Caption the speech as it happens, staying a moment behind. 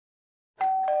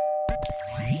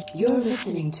You're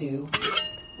listening to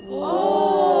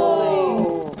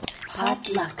Whoa!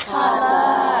 Potluck.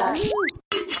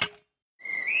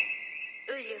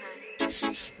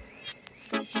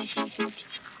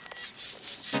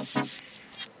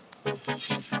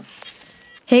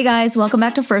 Hey guys, welcome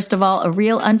back to First of All, a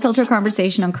real unfiltered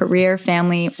conversation on career,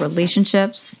 family,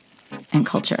 relationships, and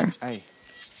culture.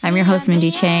 I'm your host,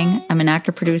 Mindy Chang. I'm an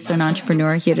actor, producer, and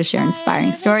entrepreneur here to share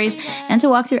inspiring stories and to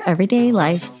walk through everyday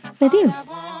life with you.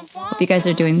 Hope you guys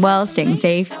are doing well, staying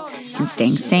safe, and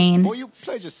staying sane.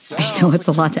 I know it's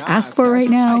a lot to ask for right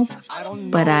now,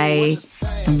 but I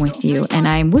am with you, and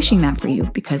I'm wishing that for you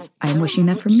because I'm wishing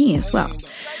that for me as well.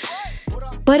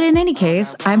 But in any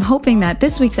case, I'm hoping that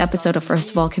this week's episode of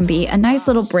First of All can be a nice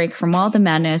little break from all the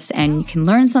madness and you can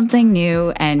learn something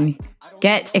new and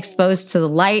get exposed to the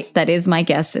light that is my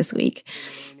guest this week.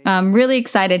 I'm really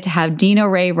excited to have Dino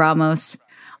Ray Ramos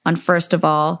on First of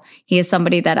All. He is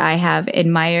somebody that I have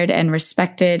admired and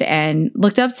respected and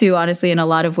looked up to, honestly, in a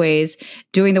lot of ways,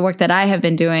 doing the work that I have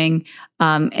been doing,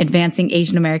 advancing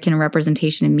Asian American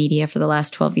representation in media for the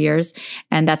last 12 years.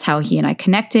 And that's how he and I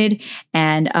connected.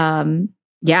 And,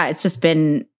 yeah, it's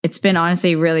been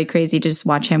honestly really crazy to just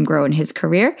watch him grow in his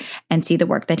career and see the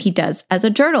work that he does as a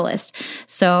journalist.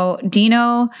 So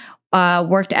Dino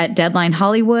worked at Deadline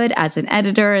Hollywood as an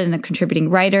editor and a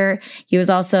contributing writer. He was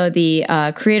also the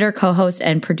creator, co-host,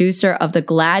 and producer of the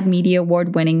GLAAD Media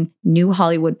Award-winning New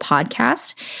Hollywood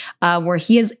podcast, where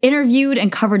he has interviewed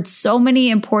and covered so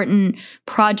many important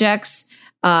projects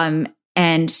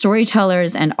and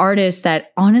storytellers and artists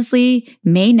that honestly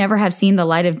may never have seen the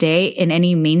light of day in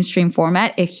any mainstream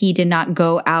format if he did not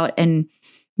go out and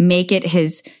make it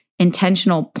his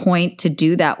intentional point to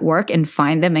do that work and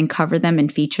find them and cover them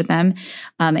and feature them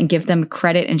and give them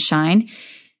credit and shine.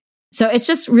 So it's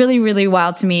just really, really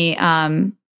wild to me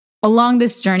along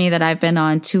this journey that I've been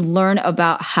on to learn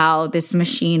about how this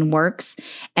machine works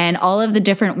and all of the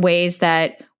different ways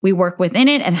that we work within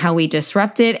it and how we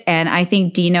disrupt it. And I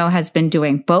think Dino has been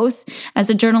doing both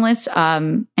as a journalist.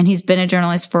 And he's been a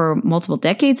journalist for multiple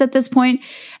decades at this point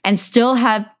and still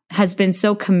has been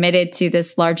so committed to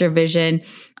this larger vision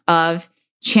of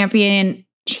championing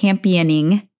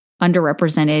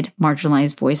underrepresented,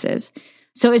 marginalized voices.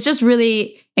 So it's just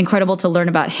really incredible to learn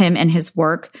about him and his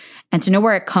work and to know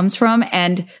where it comes from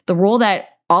and the role that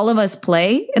all of us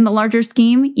play in the larger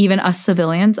scheme, even us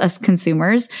civilians, us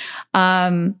consumers.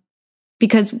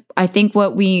 Because I think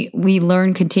what we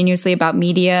learn continuously about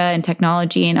media and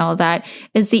technology and all of that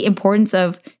is the importance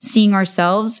of seeing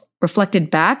ourselves reflected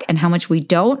back and how much we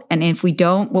don't. And if we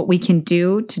don't, what we can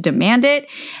do to demand it.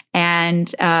 And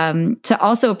to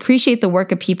also appreciate the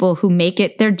work of people who make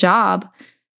it their job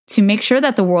to make sure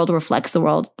that the world reflects the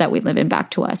world that we live in back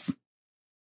to us.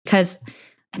 Because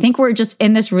I think we're just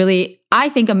in this really, I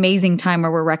think, amazing time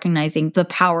where we're recognizing the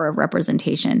power of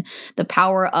representation, the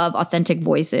power of authentic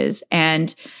voices,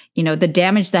 and, you know, the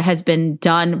damage that has been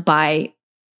done by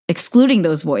excluding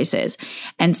those voices.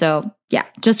 And so, yeah,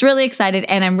 just really excited.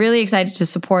 And I'm really excited to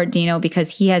support Dino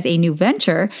because he has a new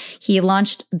venture. He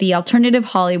launched the alternative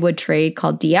Hollywood trade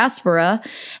called Diaspora,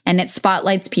 and it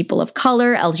spotlights people of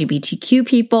color, LGBTQ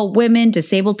people, women,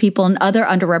 disabled people, and other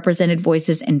underrepresented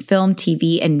voices in film,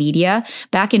 TV, and media.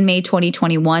 Back in May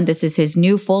 2021, this is his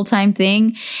new full-time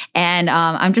thing. And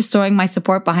I'm just throwing my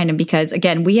support behind him because,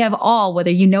 again, we have all,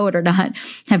 whether you know it or not,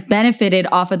 have benefited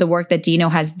off of the work that Dino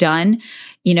has done,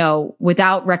 you know,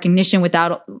 without recognition,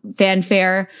 without fanfare,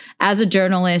 as a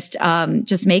journalist,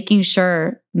 just making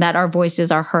sure that our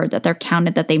voices are heard, that they're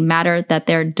counted, that they matter, that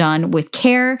they're done with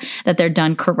care, that they're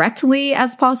done correctly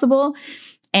as possible,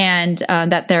 and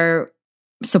that they're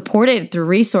supported through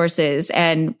resources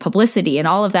and publicity and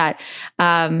all of that.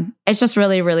 It's just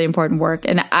really, really important work.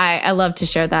 And I love to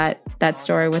share that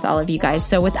story with all of you guys.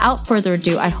 So without further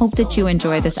ado, I hope that you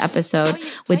enjoy this episode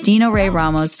with Dino Ray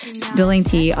Ramos spilling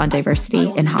tea on diversity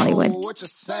in Hollywood.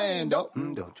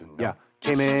 Yeah.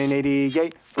 Came in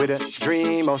 88 with a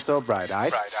dream oh so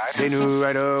bright-eyed. They knew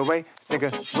right away, sink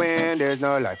or swim, there's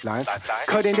no lifelines.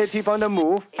 Cutting their teeth on the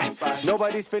move.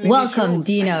 Nobody's feeling. Welcome,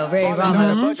 Dino Ray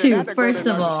Ramos, to First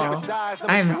of All.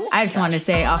 I just want to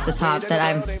say off the top that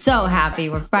I'm so happy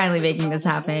we're finally making this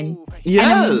happen.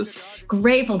 Yes. And I'm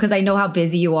grateful because I know how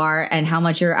busy you are and how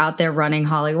much you're out there running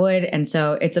Hollywood. And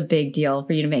so it's a big deal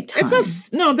for you to make time.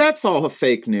 No, that's all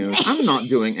fake news. I'm not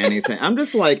doing anything. I'm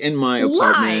just like in my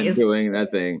apartment Lies. doing that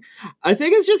thing. I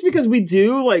think it's just because we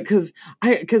do like, because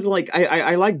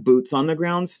I like boots on the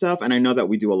ground stuff. And I know that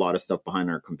we do a lot of stuff behind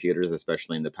our computers,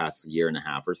 especially in the past year and a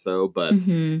half or so. But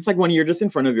it's like when you're just in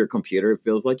front of your computer, it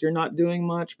feels like you're not doing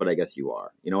much, but I guess you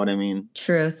are. You know what I mean?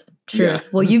 Truth. Yeah.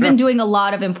 Well, you've been doing a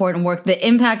lot of important work. The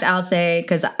impact, I'll say,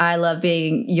 because I love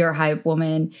being your hype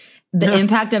woman, the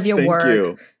impact of your Thank work.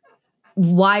 you.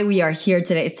 Why we are here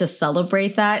today is to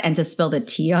celebrate that and to spill the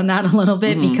tea on that a little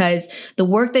bit, because the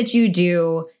work that you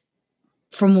do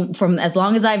from as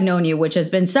long as I've known you, which has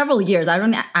been several years, I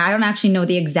don't actually know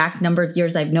the exact number of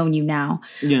years I've known you now.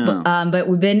 Yeah. But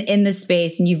we've been in this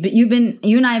space, and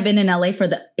you and I have been in LA for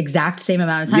the exact same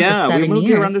amount of time. Yeah, for 7 we moved years.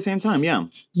 here around the same time. Yeah.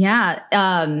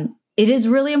 Yeah. It is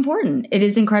really important. It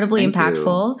is incredibly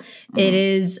impactful. It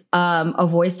is a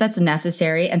voice that's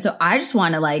necessary. And so I just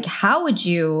want to how would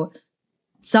you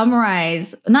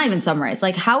summarize, not even summarize,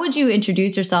 how would you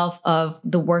introduce yourself of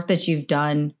the work that you've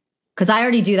done? Because I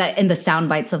already do that in the sound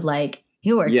bites of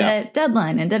you worked at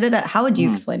Deadline and da-da-da. How would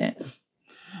you explain it?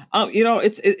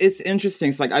 It's interesting.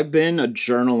 It's I've been a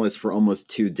journalist for almost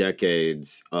 2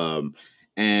 decades.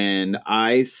 And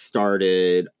I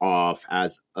started off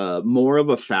as more of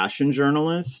a fashion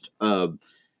journalist.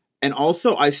 And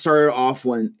also I started off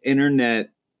when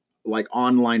internet,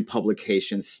 online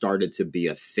publications started to be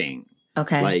a thing.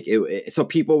 Okay. So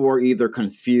people were either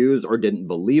confused or didn't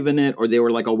believe in it, or they were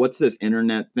like, oh, what's this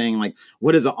internet thing?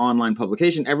 What is an online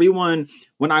publication? Everyone,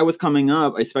 when I was coming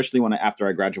up, especially after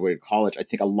I graduated college, I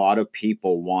think a lot of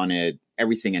people wanted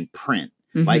everything in print.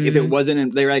 If it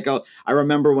wasn't they're like, oh, I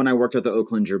remember when I worked at the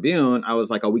Oakland Tribune, I was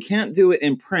like, oh, we can't do it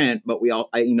in print, but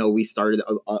we started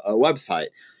a website.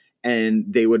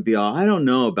 And they would be all, I don't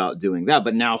know about doing that.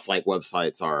 But now it's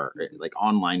websites are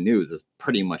online news is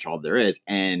pretty much all there is.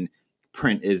 And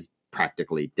print is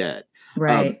practically dead.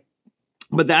 Right.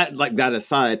 But that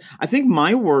aside, I think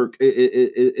my work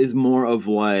is more of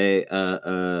I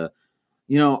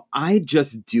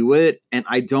just do it and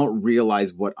I don't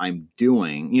realize what I'm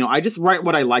doing. I just write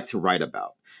what I like to write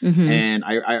about. And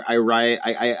I write,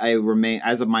 I remain,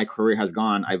 as of my career has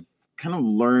gone, I've kind of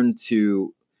learned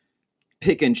to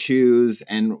pick and choose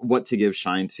and what to give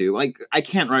shine to. I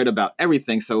can't write about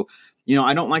everything. So,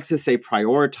 I don't like to say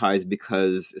prioritize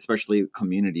because, especially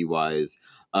community wise,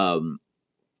 I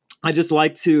just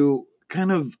like to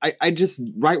I just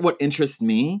write what interests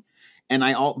me. And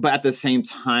but at the same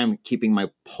time, keeping my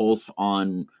finger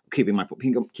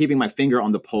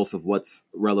on the pulse of what's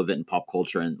relevant in pop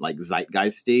culture and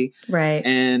zeitgeisty. Right.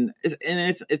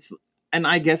 And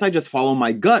I guess I just follow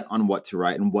my gut on what to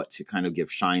write and what to kind of give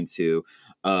shine to.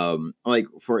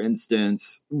 For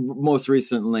instance, most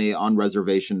recently on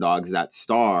Reservation Dogs, that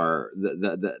star,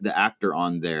 the actor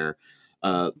on there,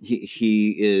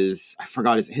 he is, I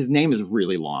forgot his name is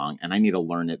really long and I need to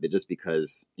learn it, but just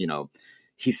because,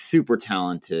 he's super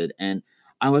talented. And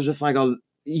I was just like, oh,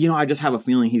 I just have a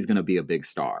feeling he's going to be a big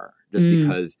star just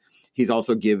because he's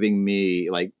also giving me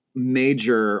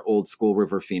major old school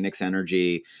River Phoenix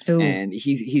energy. Ooh. And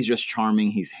he's just charming.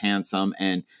 He's handsome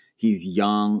and he's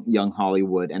young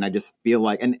Hollywood. And I just feel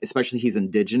and especially he's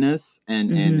indigenous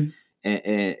and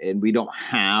we don't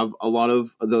have a lot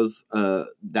of those,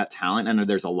 that talent. And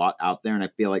there's a lot out there. And I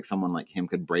feel like someone like him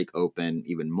could break open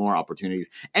even more opportunities.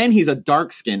 And he's a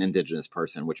dark skinned indigenous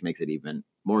person, which makes it even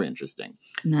more interesting.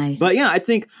 Nice. But yeah, I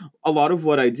think a lot of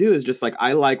what I do is just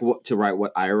I like to write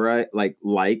what I write,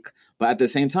 but at the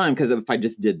same time, because if I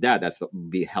just did that,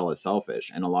 would be hella selfish.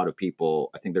 And a lot of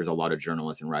people, I think there's a lot of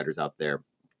journalists and writers out there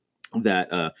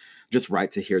that just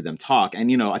write to hear them talk.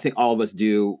 And, I think all of us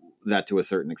do that to a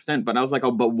certain extent, but I was like,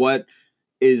 oh, but what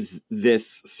is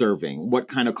this serving? What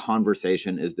kind of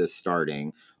conversation is this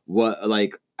starting? What,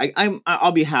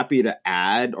 I'll be happy to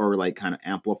add or kind of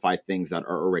amplify things that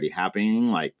are already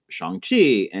happening, like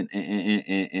Shang-Chi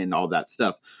and all that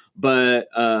stuff. But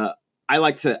I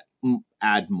like to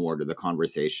add more to the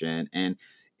conversation and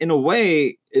in a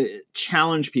way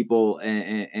challenge people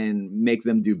and make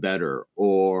them do better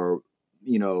or,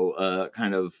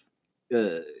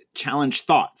 challenge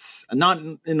thoughts, not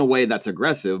in a way that's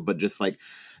aggressive, but just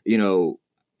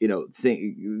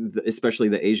especially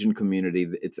the Asian community,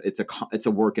 it's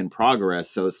a work in progress.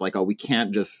 So it's we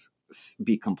can't just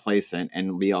be complacent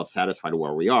and be all satisfied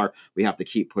where we are. We have to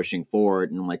keep pushing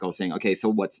forward and saying, okay, so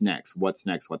what's next?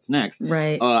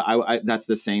 Right. That's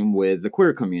the same with the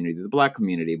queer community, the Black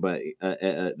community, but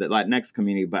the Latinx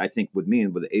community. But I think with me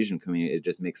and with the Asian community, it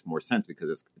just makes more sense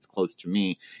because it's close to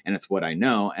me and it's what I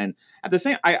know. And at the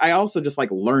same, I also just like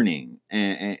learning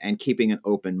and keeping an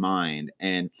open mind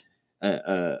and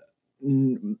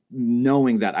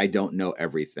knowing that I don't know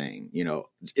everything,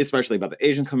 especially about the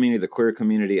Asian community, the queer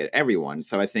community, and everyone.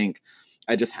 So I think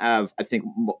I just have, I think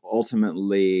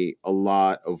ultimately a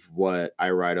lot of what I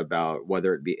write about,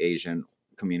 whether it be Asian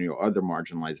community or other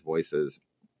marginalized voices,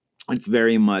 it's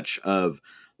very much of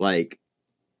like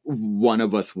one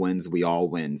of us wins, we all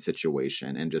win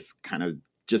situation, and just kind of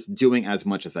just doing as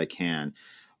much as I can,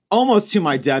 almost to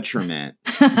my detriment.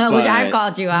 Which I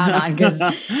called you out on because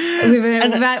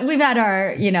we've had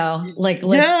our, you know, like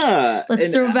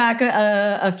let's throw back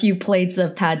a few plates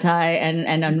of pad thai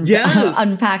and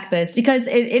unpack this, because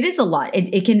it is a lot.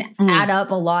 It can add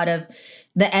up a lot of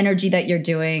the energy that you're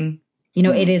doing. You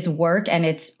know, it is work, and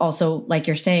it's also, like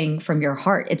you're saying, from your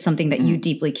heart. It's something that you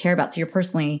deeply care about. So you're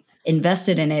personally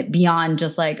invested in it beyond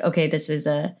just like, okay, this is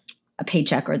a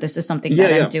paycheck, or this is something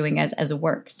that I'm doing as a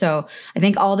work. So I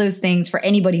think all those things, for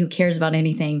anybody who cares about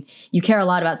anything, you care a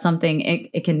lot about something,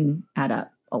 it can add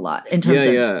up a lot in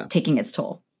terms of taking its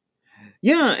toll.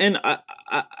 Yeah. And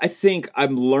I think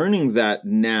I'm learning that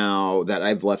now that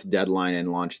I've left Deadline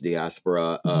and launched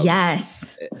Diaspora.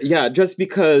 Yes. Yeah. Just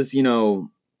because, you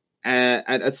know,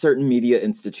 at a certain media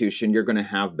institution, you're going to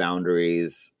have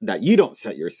boundaries that you don't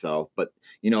set yourself, but,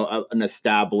 you know, an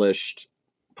established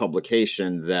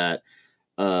publication that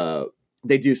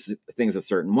they do things a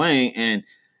certain way. And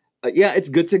it's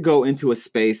good to go into a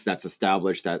space that's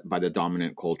established by the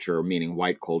dominant culture, meaning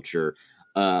white culture,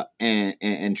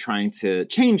 and trying to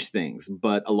change things.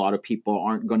 But a lot of people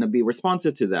aren't going to be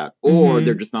responsive to that, or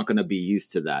they're just not going to be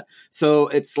used to that. So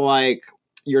it's like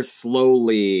you're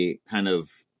slowly kind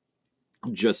of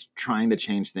just trying to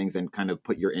change things and kind of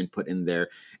put your input in there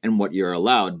and what you're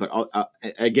allowed. But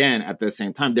again, at the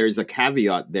same time, there's a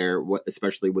caveat there,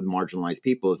 especially with marginalized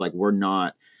people, is like, we're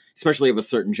not, especially of a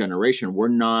certain generation, we're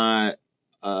not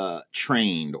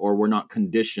trained, or we're not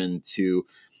conditioned to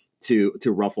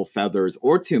ruffle feathers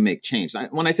or to make change.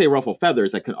 When I say ruffle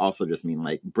feathers, I could also just mean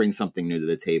like bring something new to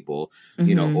the table,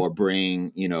 you know, or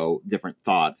bring, you know, different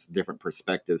thoughts, different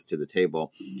perspectives to the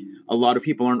table. A lot of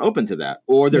people aren't open to that,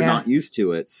 or they're not used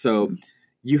to it. So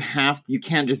you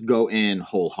can't just go in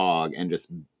whole hog and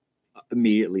just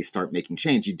immediately start making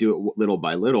change. You do it little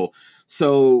by little.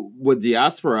 So with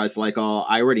Diaspora, it's like,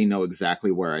 I already know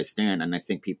exactly where I stand. And I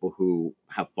think people who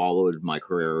have followed my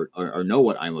career or know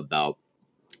what I'm about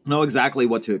know exactly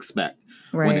what to expect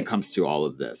when it comes to all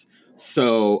of this.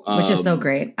 So, which is so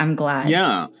great. I'm glad.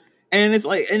 Yeah. And it's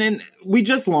like, and then we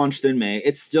just launched in May.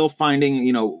 It's still finding,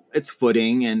 you know, its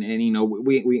footing, and you know,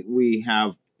 we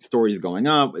have stories going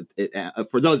up.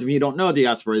 For those of you who don't know,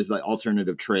 Diaspora is the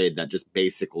alternative trade that just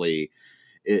basically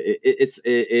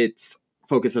it's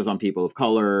focuses on people of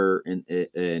color and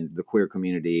the queer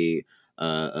community,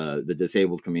 the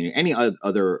disabled community, any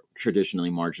other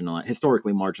historically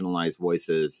marginalized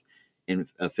voices in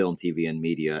film, TV, and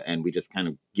media. And we just kind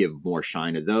of give more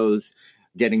shine to those,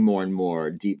 getting more and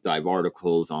more deep dive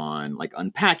articles on like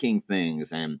unpacking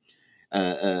things. And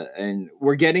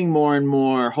we're getting more and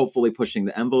more, hopefully pushing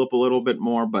the envelope a little bit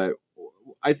more. But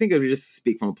I think if we just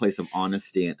speak from a place of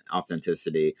honesty and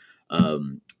authenticity,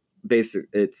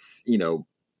 it's, you know,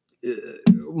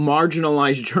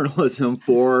 marginalized journalism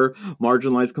for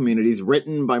marginalized communities,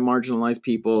 written by marginalized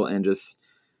people, and just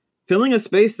filling a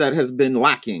space that has been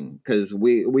lacking. Because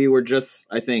we were just,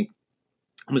 I think,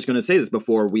 I'm just going to say this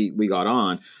before we got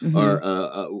on,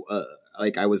 or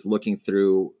like I was looking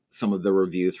through some of the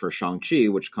reviews for Shang-Chi,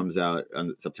 which comes out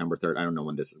on September 3rd. I don't know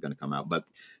when this is going to come out, but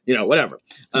you know, whatever.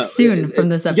 Soon from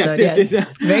this episode. Yes.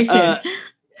 Very soon.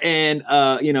 And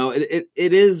you know, it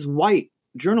is white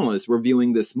journalists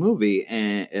reviewing this movie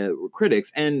and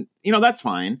critics, and you know, that's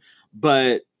fine,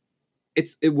 but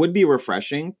it would be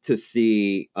refreshing to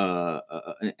see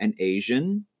an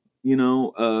Asian, you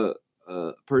know,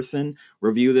 person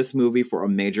review this movie for a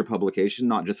major publication,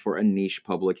 not just for a niche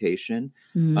publication.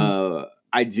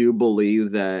 I do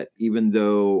believe that even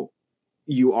though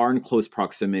you are in close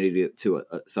proximity to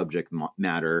a subject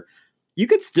matter, you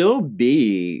could still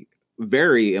be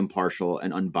very impartial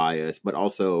and unbiased. But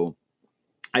also,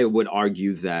 I would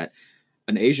argue that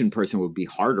an Asian person would be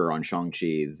harder on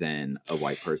Shang-Chi than a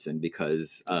white person,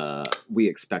 because we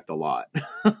expect a lot.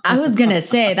 I was going to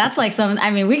say, that's like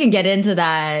I mean, we can get into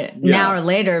that now or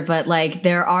later, but like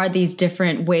there are these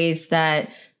different ways that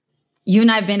you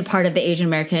and I have been part of the Asian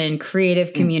American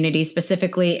creative community,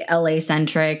 specifically LA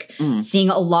centric, seeing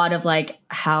a lot of like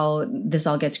how this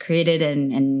all gets created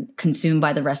and consumed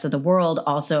by the rest of the world,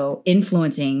 also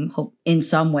influencing in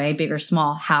some way, big or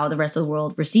small, how the rest of the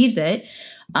world receives it.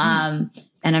 And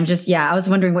I'm just, I was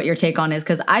wondering what your take on is,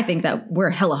 because I think that we're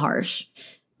hella harsh.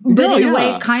 But in a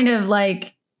way, kind of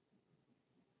like,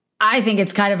 I think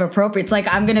it's kind of appropriate. It's like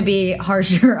I'm going to be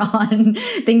harsher on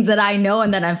things that I know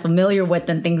and that I'm familiar with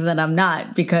than things that I'm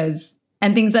not, because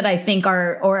and things that I think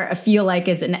are, or I feel like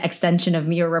is an extension of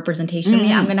me or representation of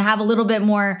me, I'm going to have a little bit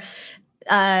more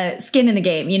skin in the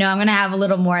game. You know, I'm going to have a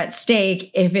little more at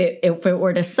stake if it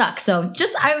were to suck. So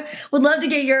I would love to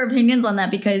get your opinions on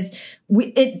that, because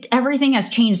everything has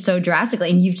changed so drastically,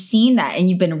 and you've seen that and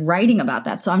you've been writing about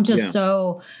that. So I'm just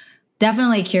so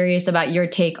definitely curious about your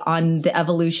take on the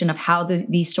evolution of how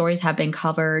these stories have been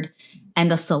covered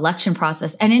and the selection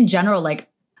process. And in general, like,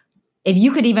 if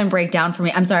you could even break down for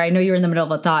me, I'm sorry, I know you're in the middle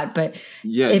of a thought, but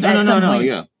if at some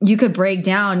point you could break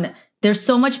down, there's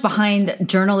so much behind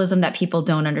journalism that people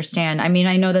don't understand. I mean,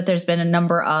 I know that there's been a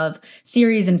number of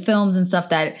series and films and stuff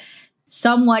that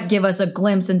somewhat give us a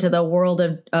glimpse into the world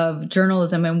of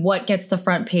journalism and what gets the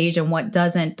front page and what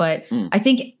doesn't. But I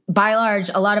think by and large,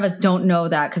 a lot of us don't know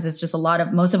that, because it's just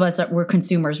most of us we're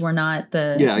consumers. We're not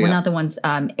not the ones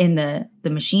in the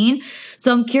machine.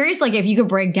 So I'm curious, like, if you could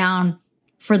break down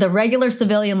for the regular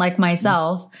civilian like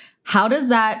myself, how does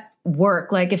that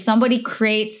work? Like, if somebody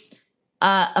creates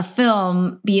a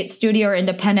film, be it studio or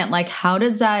independent, like,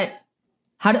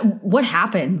 what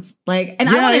happens? Like, and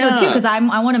I want to know too, because I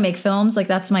want to make films. Like,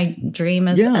 that's my dream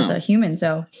as a human.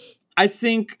 So I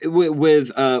think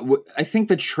I think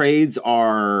the trades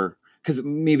are, because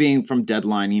me being from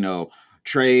Deadline, you know,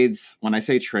 trades, when I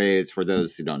say trades, for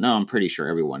those who don't know, I'm pretty sure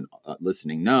everyone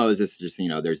listening knows, it's just, you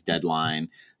know, there's Deadline,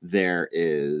 there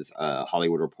is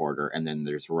Hollywood Reporter, and then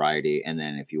there's Variety. And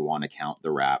then if you want to count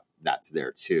the Wrap, that's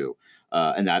there too.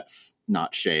 And that's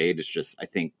not shade. It's just, I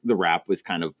think the Wrap was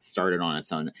kind of started on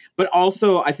its own. But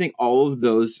also, I think all of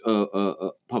those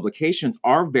publications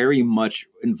are very much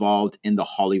involved in the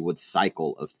Hollywood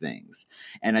cycle of things.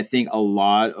 And I think a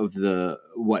lot of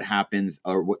what happens,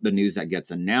 or what the news that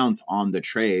gets announced on the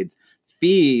trades,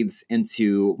 feeds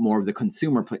into more of the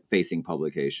consumer-facing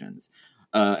publications.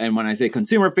 And when I say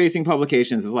consumer-facing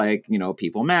publications, it's like, you know,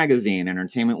 People Magazine,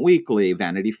 Entertainment Weekly,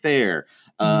 Vanity Fair.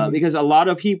 Because a lot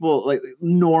of people, like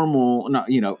normal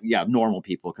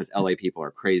people, because LA people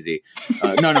are crazy.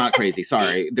 No, not crazy.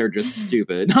 Sorry. They're just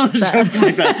stupid. No, I'm just joking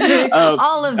like that.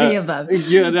 All of the above.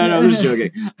 Yeah, no, I'm just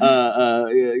joking.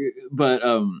 But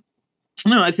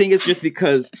no, I think it's just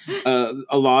because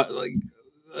a lot, like,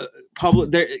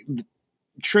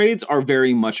 trades are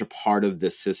very much a part of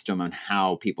this system on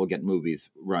how people get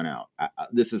movies run out.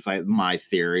 This is like my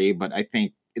theory, but I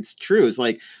think it's true. It's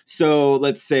like, so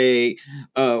let's say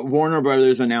Warner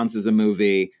Brothers announces a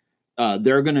movie.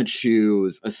 They're going to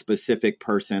choose a specific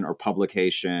person or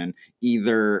publication,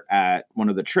 either at one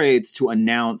of the trades, to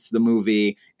announce the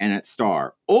movie and its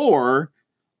star, or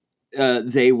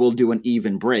they will do an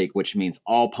even break, which means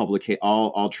all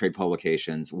trade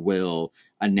publications will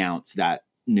announce that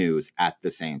news at the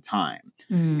same time.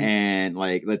 And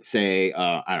like, let's say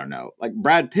I don't know, like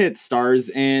Brad Pitt stars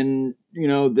in, you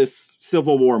know, this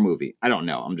Civil War movie. I don't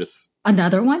know, I'm just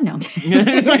another one. No.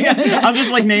 It's like, I'm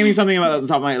just like naming something about the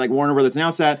top of my head. Like Warner Brothers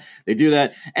announced that, they do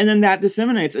that, and then that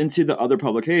disseminates into the other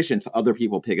publications. Other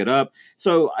people pick it up.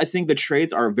 So I think the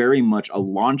trades are very much a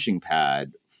launching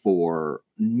pad for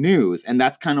news, and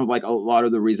that's kind of like a lot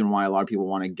of the reason why a lot of people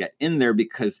want to get in there,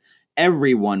 because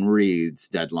everyone reads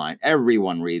Deadline.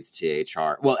 Everyone reads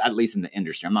THR. Well, at least in the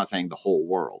industry. I'm not saying the whole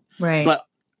world. Right. But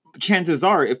chances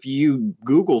are, if you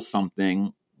Google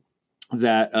something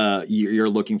that you're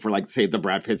looking for, like, say, the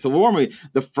Brad Pitt Civil War movie,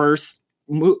 the first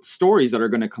stories that are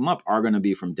going to come up are going to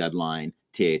be from Deadline,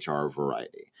 THR,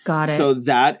 Variety. Got it. So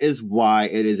that is why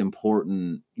it is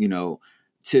important, you know,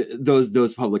 to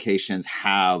those publications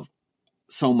have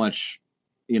so much,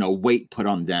 you know, weight put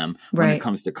on them when it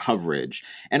comes to coverage.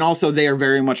 And also they are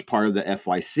very much part of the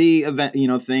FYC event, you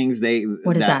know, things.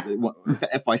 What is that?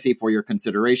 FYC, for your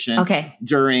consideration. Okay.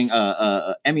 During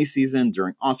Emmy season,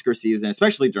 during Oscar season,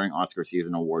 especially during Oscar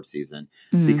season, award season,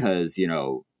 because, you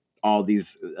know, all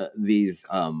these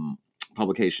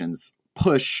publications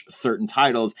push certain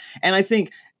titles. And I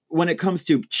think when it comes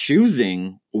to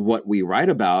choosing what we write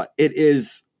about, it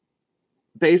is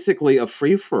basically a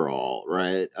free-for-all,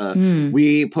 right?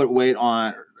 We put weight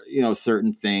on, you know,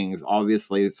 certain things.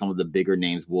 Obviously, some of the bigger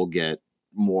names will get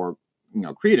more, you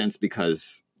know, credence,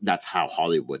 because that's how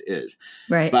Hollywood is.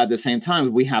 Right. But at the same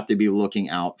time, we have to be looking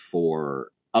out for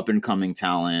up-and-coming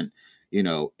talent, you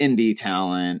know, indie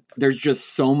talent. There's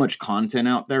just so much content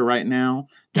out there right now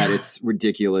that it's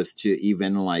ridiculous to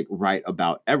even, like, write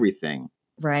about everything.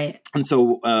 Right. And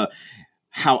so,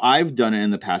 how I've done it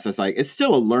in the past, it's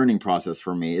still a learning process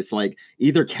for me. It's like,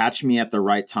 either catch me at the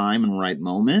right time and right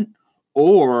moment,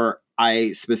 or I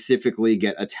specifically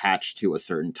get attached to a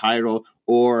certain title,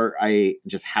 or I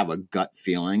just have a gut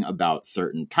feeling about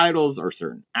certain titles or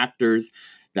certain actors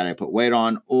that I put weight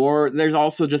on. Or there's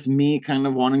also just me kind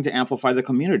of wanting to amplify the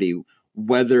community.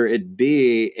 whether it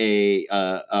be a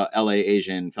LA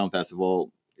Asian Film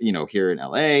Festival, here in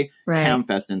LA, Right.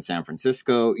 CamFest in San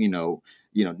Francisco, New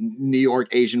York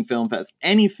Asian Film Fest,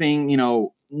 anything,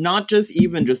 not just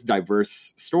even just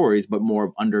diverse stories, but more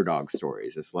of underdog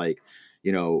stories. It's like,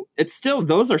 it's still,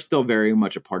 those are still very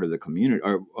much a part of the community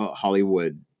or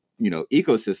Hollywood,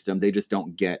 ecosystem. They just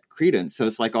don't get credence. So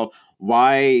it's like,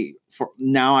 why for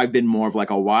now I've been more of like,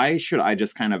 why should I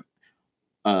just kind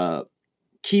of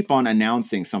keep on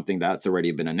announcing something that's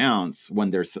already been announced when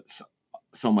there's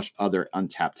so much other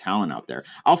untapped talent out there?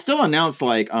 I'll still announce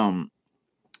like,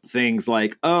 things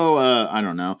like, I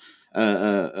don't know.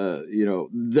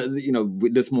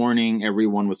 This morning,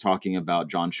 everyone was talking about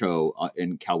John Cho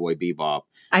in Cowboy Bebop.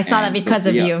 I saw that because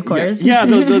of you, of course. Yeah,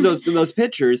 those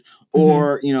pictures,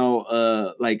 or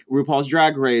like RuPaul's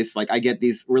Drag Race. Like I get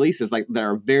these releases like that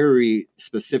are very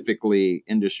specifically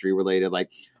industry related.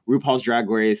 Like RuPaul's Drag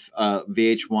Race,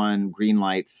 VH1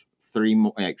 greenlights 3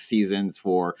 more seasons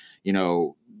for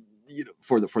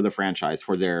for the franchise,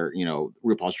 for their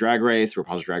RuPaul's Drag Race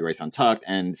Untucked,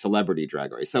 and Celebrity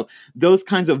Drag Race. So those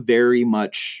kinds of very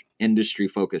much industry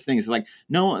focused things, like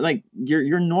no, like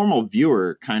your normal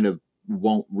viewer kind of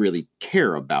won't really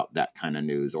care about that kind of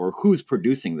news or who's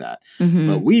producing that,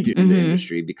 but we do in the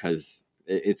industry because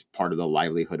it's part of the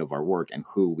livelihood of our work and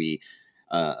who we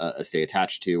stay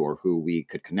attached to or who we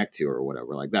could connect to or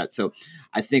whatever like that. So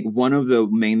I think one of the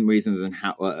main reasons and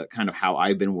how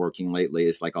I've been working lately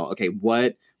is like, okay,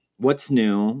 what's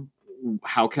new?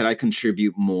 How could I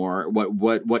contribute more?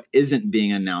 What isn't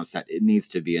being announced that it needs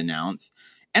to be announced?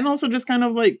 And also just kind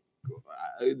of like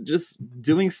just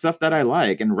doing stuff that I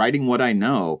like and writing what I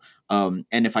know. And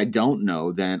if I don't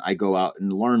know, then I go out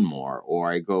and learn more,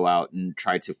 or I go out and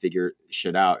try to figure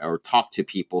shit out or talk to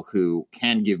people who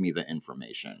can give me the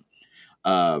information.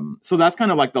 So that's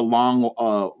kind of like the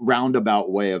long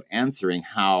roundabout way of answering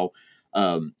how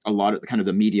a lot of kind of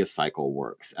the media cycle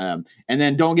works. And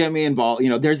then don't get me involved.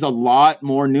 There's a lot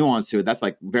more nuance to it. That's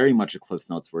like very much a Cliff's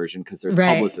Notes version, because there's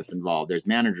publicists involved, there's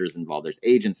managers involved, there's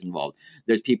agents involved,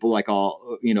 there's people like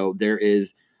there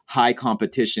is high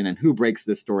competition and who breaks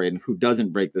this story and who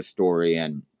doesn't break this story,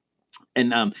 and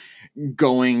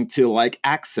going to like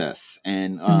access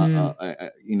and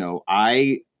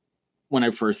when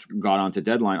I first got onto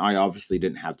Deadline, I obviously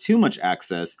didn't have too much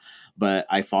access, but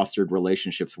I fostered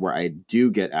relationships where I do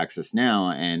get access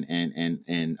now, and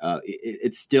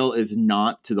it still is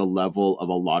not to the level of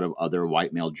a lot of other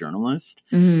white male journalists,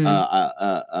 and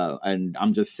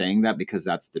I'm just saying that because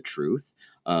that's the truth.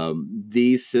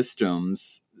 These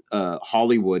systems,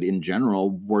 Hollywood in general,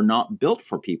 were not built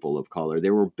for people of color.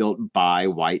 They were built by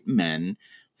white men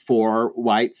for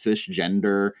white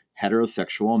cisgender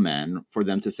heterosexual men for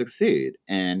them to succeed.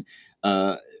 And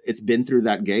it's been through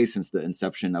that gaze since the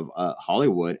inception of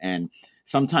Hollywood. And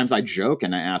sometimes I joke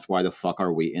and I ask, why the fuck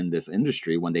are we in this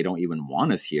industry when they don't even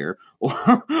want us here?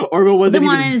 Or it wasn't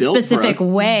even built for us. They want in a specific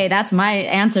way. That's my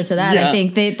answer to that. Yeah. I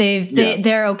think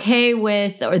they're okay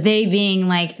with, or they being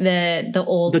like the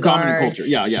old guard, dominant culture.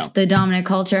 Yeah. The dominant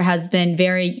culture has been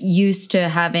very used to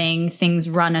having things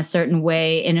run a certain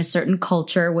way in a certain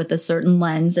culture with a certain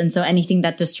lens. And so anything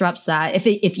that disrupts that,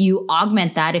 if you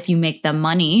augment that, if you make them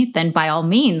money, then by all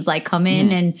means, like come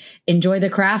in and enjoy the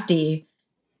crafty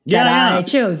that I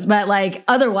chose. But like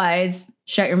otherwise,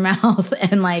 shut your mouth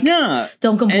and like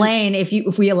don't complain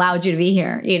if we allowed you to be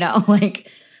here, like.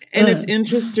 And it's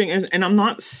interesting, and I'm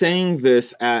not saying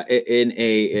this in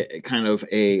a kind of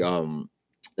I'm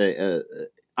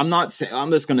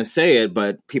just going to say it,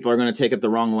 but people are going to take it the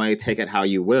wrong way. Take it how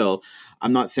you will.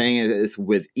 I'm not saying it's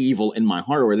with evil in my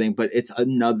heart or anything, but it's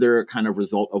another kind of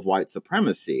result of white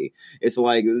supremacy. It's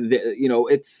like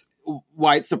it's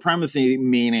white supremacy,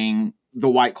 meaning the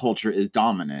white culture is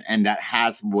dominant, and that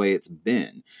has the way it's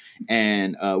been.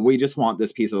 And we just want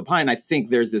this piece of the pie. And I think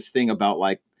there's this thing about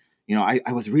like,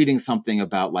 I was reading something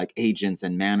about like agents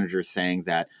and managers saying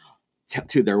that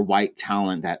to their white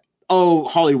talent that,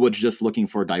 Hollywood's just looking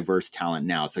for diverse talent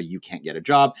now, so you can't get a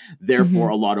job. Therefore,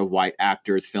 a lot of white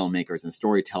actors, filmmakers, and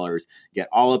storytellers get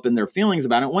all up in their feelings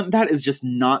about it, when that is just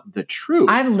not the truth.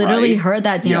 I've literally heard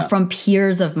that, from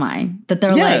peers of mine, that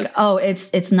they're like,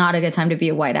 it's not a good time to be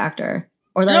a white actor.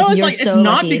 Or like, it's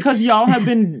not lucky. Because y'all have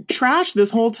been trashed this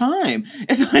whole time.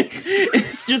 It's like,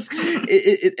 it's just,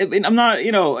 I'm not,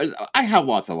 I have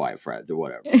lots of white friends or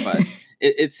whatever, but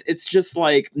it's just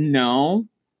like, no,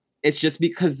 it's just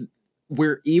because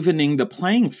we're evening the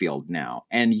playing field now,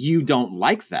 and you don't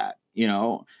like that, you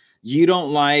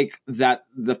don't like that,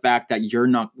 the fact that you're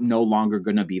no longer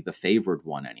going to be the favored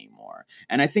one anymore.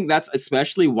 And I think that's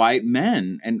especially white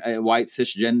men and white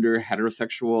cisgender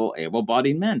heterosexual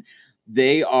able-bodied men.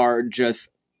 they are just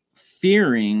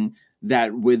fearing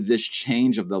that with this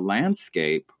change of the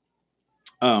landscape,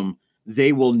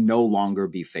 they will no longer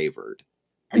be favored.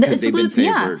 Because they've been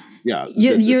favored. Yeah.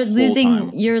 You're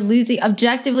losing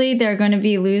objectively, they're going to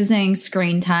be losing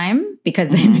screen time because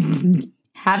they've been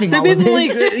having all of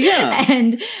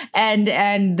it. And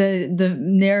the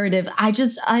narrative. I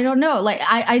don't know. Like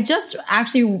I just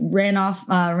actually ran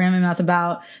my mouth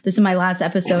about this in my last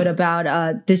episode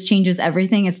about This Changes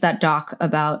Everything. It's that doc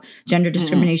about gender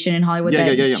discrimination in Hollywood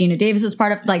that Gina Davis was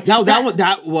part of. Like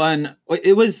that one,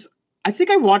 it was. I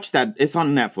think I watched that. It's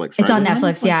on Netflix, right? It's on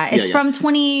Netflix, yeah. It's from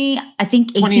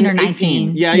 18 or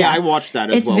 19. Yeah, I watched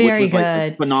that as well. It's very good.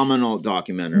 Like a phenomenal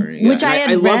documentary. Which I had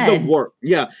read. I love the work.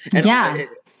 Yeah. And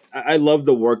I love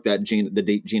the work that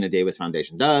the Gina Davis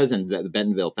Foundation does and the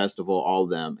Bentonville Festival, all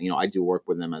of them. You know, I do work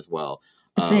with them as well.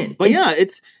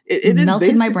 It is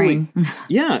melted my brain.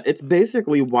 Yeah, it's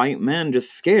basically white men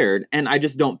just scared. And I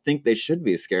just don't think they should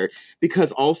be scared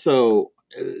because also...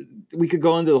 we could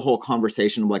go into the whole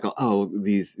conversation of like,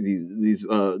 these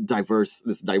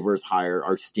diverse hire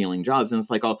are stealing jobs, and it's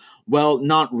like, well,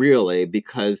 not really,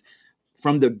 because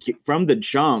from the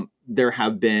jump there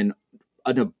have been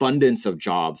an abundance of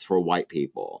jobs for white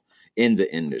people in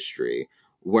the industry,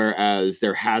 whereas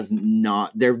there have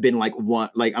been like one,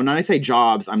 like when I say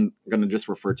jobs, I'm going to just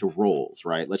refer to roles,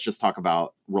 right? Let's just talk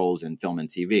about roles in film and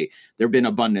TV. There've been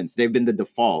abundance; they've been the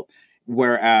default,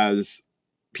 whereas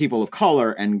people of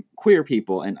color and queer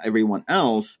people and everyone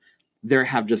else, there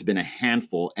have just been a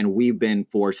handful, and we've been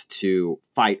forced to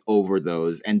fight over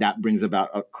those. And that brings about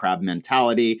a crab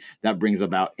mentality, that brings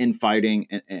about infighting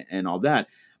and all that.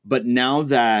 But now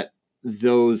that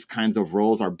those kinds of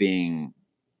roles are being,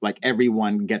 like,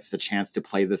 everyone gets the chance to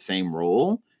play the same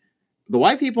role, the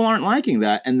white people aren't liking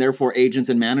that. And therefore agents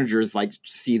and managers like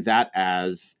see that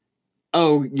as,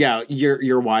 oh yeah,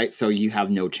 you're white, so you have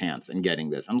no chance in getting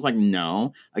this. I was like,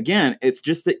 no. Again, it's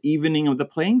just the evening of the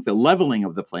playing field, leveling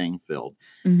of the playing field.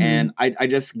 Mm-hmm. And I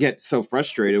just get so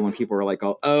frustrated when people are like,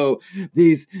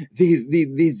 these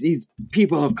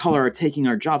people of color are taking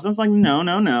our jobs. I was like,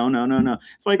 no.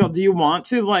 It's like, do you want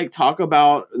to like talk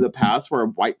about the past where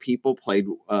white people played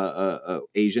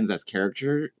Asians as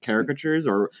caricatures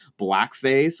or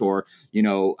blackface, or you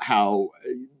know how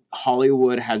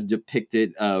Hollywood has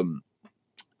depicted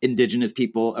indigenous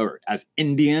people or as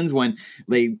Indians when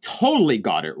they totally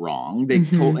got it wrong. They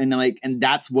and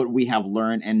that's what we have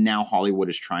learned. And now Hollywood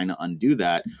is trying to undo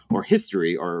that, or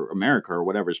history or America or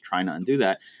whatever is trying to undo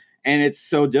that. And it's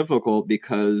so difficult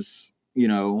because, you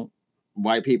know,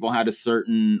 white people had a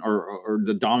certain, or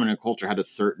the dominant culture had a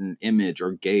certain image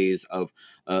or gaze of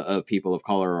people of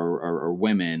color or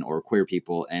women or queer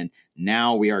people. And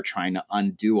now we are trying to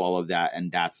undo all of that.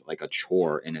 And that's like a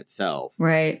chore in itself.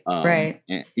 Right. Right.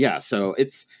 Yeah. So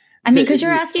it's, I mean, because you're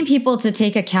asking people to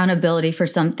take accountability for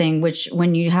something, which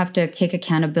when you have to take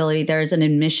accountability, there's an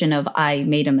admission of I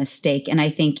made a mistake. And I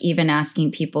think even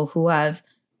asking people who have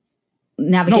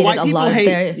navigated a lot of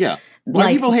their... Yeah.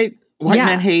 White people hate... White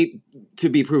men hate to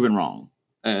be proven wrong.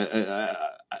 It's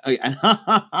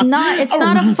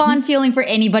not a fun feeling for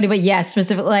anybody, but yes,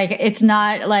 specifically, like, it's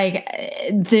not like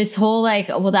this whole, like,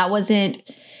 well, that wasn't,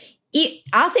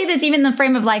 I'll say this even in the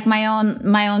frame of like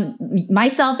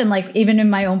myself, and like, even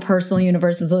in my own personal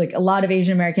universe, is like a lot of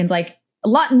Asian Americans, like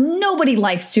nobody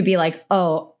likes to be like,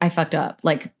 oh, I fucked up.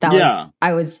 Like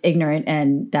I was ignorant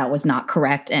and that was not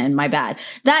correct and my bad.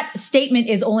 That statement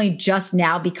is only just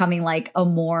now becoming like a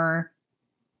more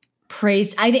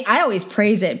praised. I think I always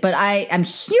praise it, but I'm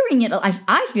hearing it.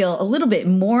 I feel a little bit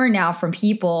more now from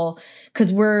people,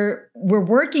 because we're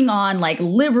working on like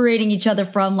liberating each other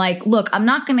from like, look, I'm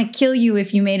not going to kill you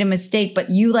if you made a mistake, but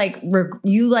you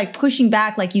like pushing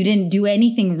back like you didn't do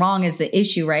anything wrong is the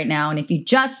issue right now. And if you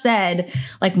just said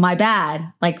like, my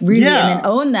bad, like really, and then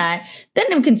own that, then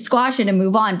we can squash it and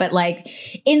move on. But like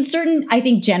in certain, I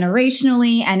think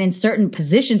generationally and in certain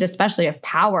positions, especially of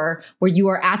power, where you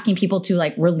are asking people to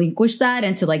like relinquish that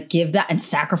and to like give that and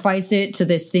sacrifice it to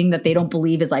this thing that they don't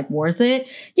believe is like worth it.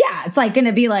 Yeah. It's like going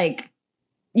to be like,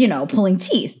 you know, pulling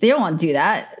teeth. They don't want to do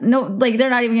that. No, like they're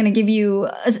not even going to give you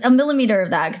a millimeter of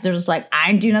that, because they're just like, I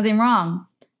didn't do nothing wrong.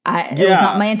 It was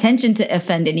not my intention to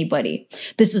offend anybody.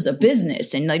 This is a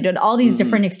business. And like all these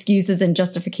different excuses and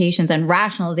justifications and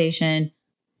rationalization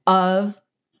of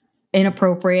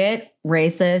inappropriate,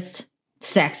 racist,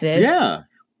 sexist,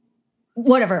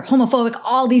 whatever, homophobic,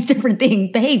 all these different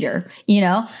behavior, you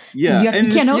know? Yeah.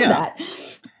 You can't own that.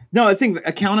 No, I think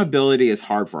accountability is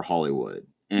hard for Hollywood.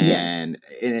 And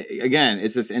again,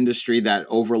 it's this industry that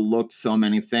overlooked so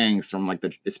many things, from like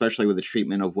especially with the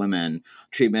treatment of women,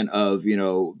 treatment of, you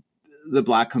know, the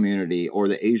Black community or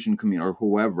the Asian community or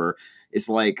whoever, it's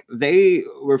like they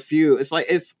refuse. It's like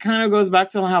it's kind of goes back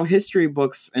to how history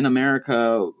books in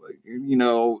America,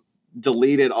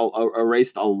 deleted,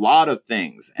 erased a lot of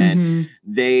things, and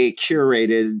they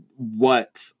curated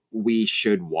what we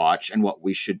should watch and what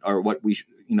we should, or what we,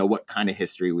 what kind of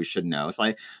history we should know. It's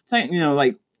like,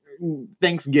 like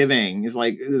Thanksgiving is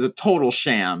a total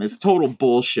sham. It's total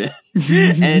bullshit.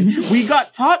 And we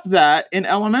got taught that in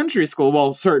elementary school. Well,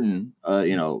 a certain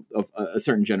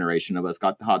generation of us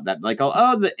got taught that, like,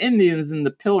 oh, the Indians and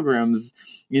the Pilgrims,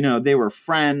 they were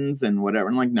friends and whatever.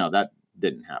 And like, no, that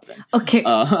didn't happen. Okay.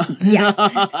 Yeah.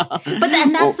 But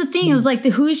then that's the thing, is like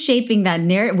who is shaping that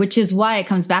narrative, which is why it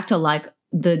comes back to like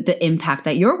the impact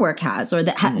that your work has, or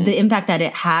the impact that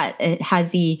it has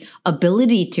the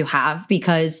ability to have,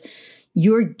 because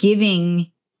you're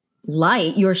giving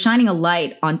light, you're shining a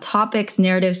light on topics,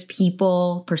 narratives,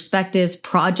 people, perspectives,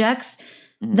 projects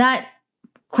that,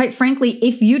 quite frankly,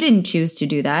 if you didn't choose to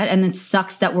do that, and it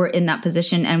sucks that we're in that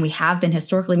position and we have been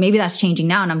historically, maybe that's changing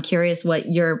now. And I'm curious what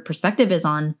your perspective is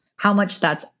on how much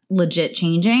that's legit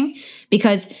changing.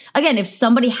 Because again, if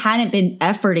somebody hadn't been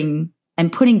efforting and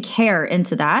putting care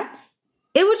into that,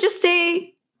 it would just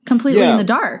stay completely in the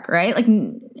dark, right? Like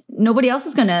nobody else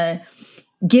is going to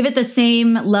give it the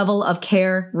same level of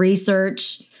care,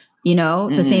 research,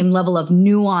 the same level of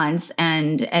nuance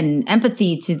and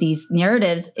empathy to these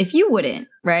narratives if you wouldn't,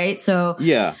 right? So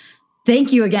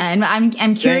thank you again.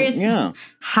 I'm curious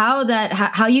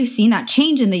how you've seen that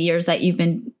change in the years that you've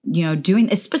been,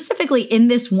 doing, specifically in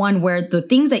this one, where the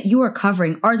things that you are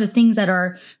covering are the things that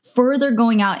are further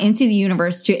going out into the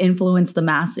universe to influence the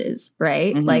masses,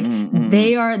 right?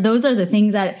 Those are the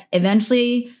things that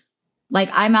eventually, like,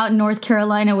 I'm out in North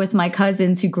Carolina with my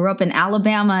cousins who grew up in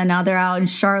Alabama, and now they're out in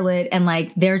Charlotte, and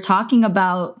like they're talking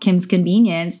about Kim's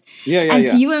Convenience. To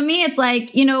you and me, it's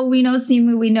like, we know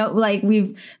Simu, we know, like,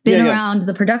 we've been around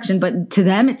the production, but to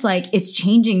them, it's like it's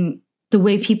changing the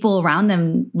way people around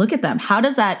them look at them. How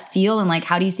does that feel, and like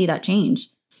how do you see that change?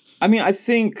 I mean, I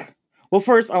think, well,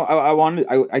 first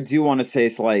I do want to say,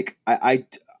 it's like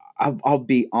I'll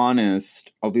be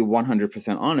honest. I'll be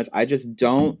 100% honest. I just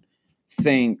don't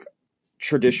think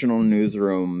traditional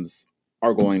newsrooms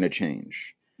are going to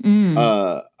change.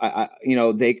 I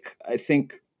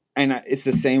think, and it's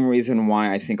the same reason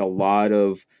why I think a lot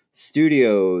of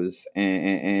studios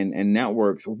and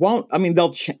networks won't. I mean,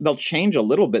 they'll change a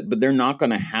little bit, but they're not going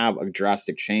to have a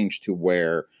drastic change to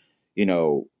where,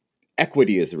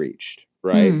 equity is reached,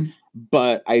 right?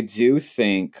 But I do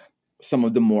think some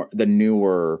of the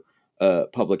newer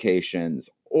publications,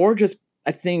 or just,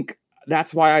 I think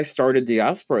that's why I started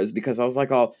Diaspora, is because I was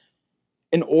like,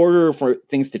 in order for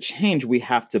things to change, we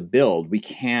have to build. We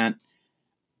can't,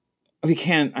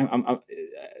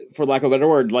 for lack of a better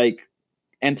word, like,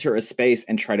 enter a space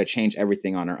and try to change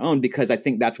everything on our own, because I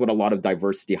think that's what a lot of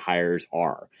diversity hires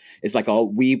are. It's like,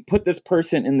 we put this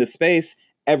person in the space,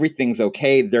 everything's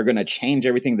okay. They're going to change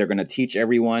everything. They're going to teach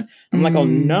everyone. I'm like,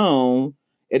 no,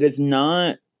 it is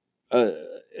not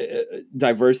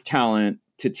diverse talent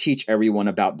to teach everyone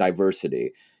about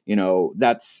diversity.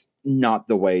 That's not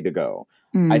the way to go.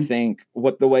 I think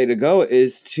the way to go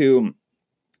is to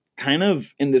kind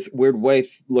of, in this weird way,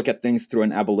 look at things through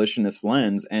an abolitionist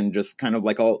lens, and just kind of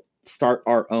like, start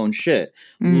our own shit.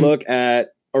 Look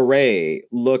at Array,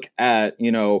 look at,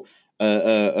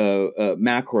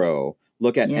 Macro,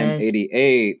 look at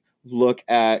M88, look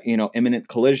at, Imminent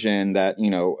Collision that,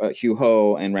 Hugh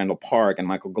Ho and Randall Park and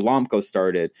Michael Golomko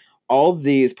started. All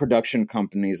these production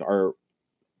companies are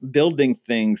building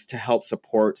things to help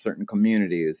support certain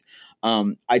communities.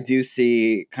 I do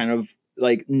see kind of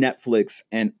like Netflix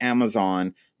and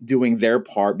Amazon doing their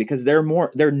part, because they're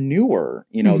newer,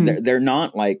 they're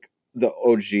not like the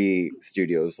OG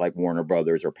studios like Warner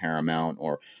Brothers or Paramount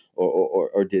or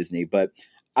Disney. But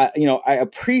I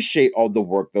appreciate all the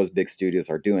work those big studios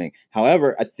are doing.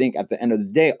 However, I think at the end of the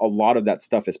day, a lot of that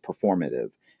stuff is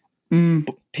performative.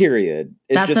 Period.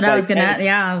 It's That's just what I was gonna.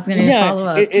 I was gonna follow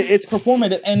up. It's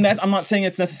performative, and that, I'm not saying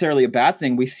it's necessarily a bad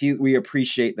thing. We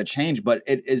appreciate the change, but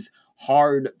it is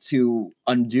hard to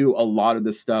undo a lot of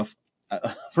the stuff.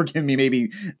 Forgive me,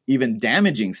 maybe even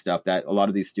damaging stuff that a lot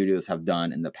of these studios have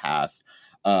done in the past.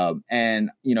 And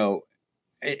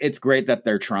it's great that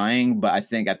they're trying, but I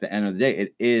think at the end of the day,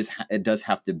 it does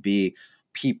have to be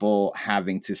people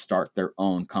having to start their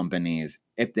own companies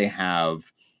if they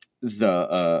have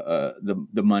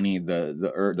the money,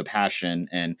 the passion,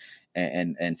 and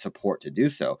and support to do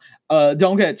so.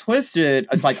 Don't get it twisted.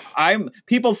 It's like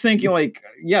people thinking like,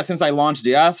 yeah, since I launched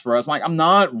Diaspora, it's like I'm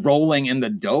not rolling in the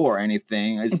dough or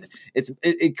anything.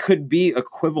 It could be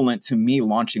equivalent to me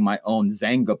launching my own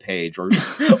Zanga page or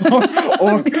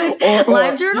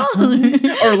Live journal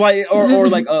or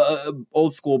like a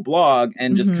old school blog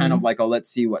and just kind of like let's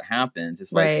see what happens.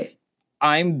 It's like right.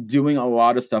 I'm doing a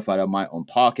lot of stuff out of my own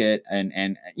pocket,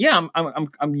 and yeah,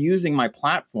 I'm using my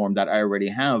platform that I already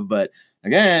have, but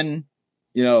again,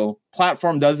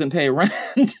 platform doesn't pay rent.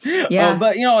 Yeah.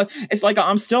 But it's like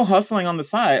I'm still hustling on the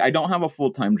side. I don't have a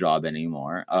full-time job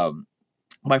anymore.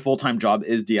 My full-time job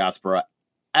is Diaspora,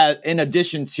 in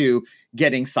addition to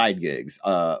getting side gigs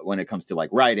when it comes to like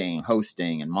writing,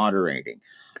 hosting, and moderating.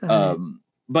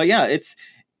 But yeah, it's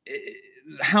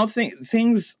how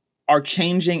things are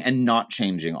changing and not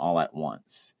changing all at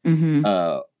once. Mm-hmm.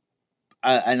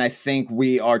 And I think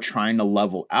we are trying to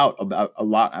level out a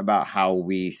lot about how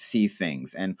we see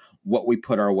things and what we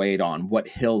put our weight on, what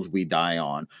hills we die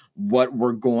on, what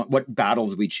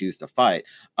battles we choose to fight.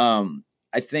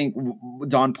 I think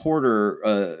Dawn Porter,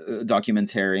 a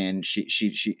documentarian,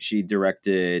 she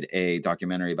directed a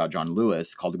documentary about John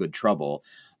Lewis called Good Trouble.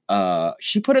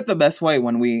 She put it the best way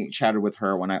when we chatted with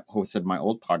her when I hosted my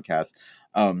old podcast.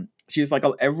 She was like,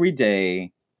 every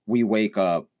day we wake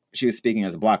up, she was speaking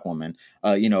as a Black woman,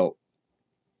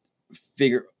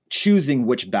 choosing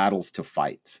which battles to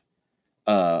fight.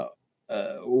 It's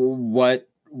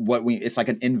like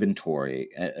an inventory.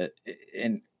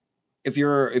 And if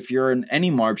you're in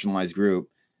any marginalized group,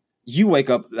 you wake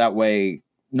up that way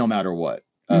no matter what.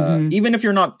 Even if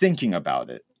you're not thinking about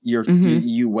it,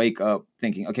 you wake up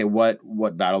thinking, okay, what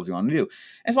battles do you want to do?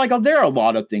 It's like, there are a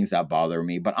lot of things that bother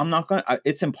me, but I'm not going to,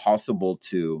 it's impossible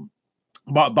to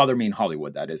bother me in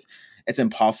Hollywood. That is, it's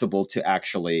impossible to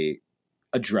actually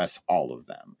address all of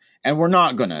them. And we're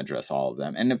not going to address all of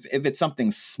them. And if it's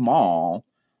something small,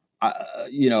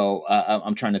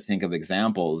 I'm trying to think of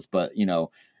examples, but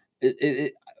we're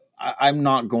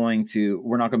not going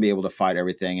to be able to fight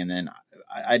everything. And then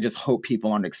I just hope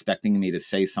people aren't expecting me to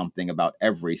say something about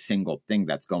every single thing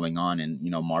that's going on in,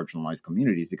 marginalized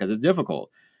communities, because it's difficult.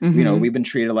 Mm-hmm. We've been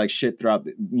treated like shit throughout,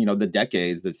 the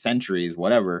decades, the centuries,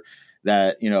 whatever,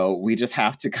 that, we just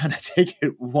have to kind of take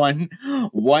it one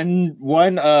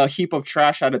heap of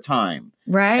trash at a time.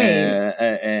 Right.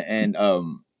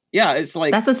 Yeah, it's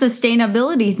like, that's a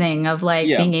sustainability thing of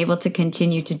being able to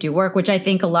continue to do work, which I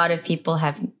think a lot of people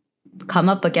have come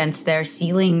up against their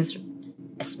ceilings,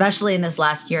 especially in this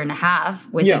last year and a half,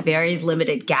 with a very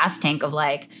limited gas tank of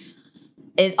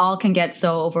it all can get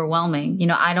so overwhelming.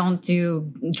 I don't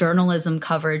do journalism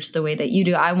coverage the way that you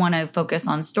do. I want to focus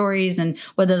on stories, and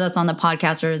whether that's on the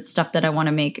podcast or stuff that I want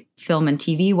to make film and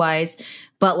TV wise.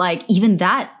 But even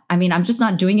that, I'm just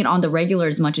not doing it on the regular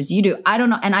as much as you do. I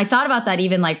don't know. And I thought about that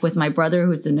even with my brother,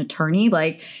 who's an attorney,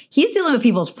 he's dealing with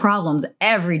people's problems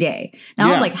every day. Now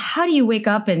I was like, how do you wake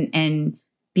up and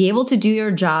be able to do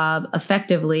your job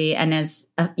effectively? And as,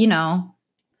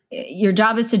 your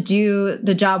job is to do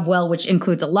the job well, which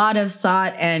includes a lot of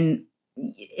thought and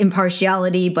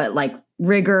impartiality, but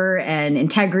rigor and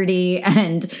integrity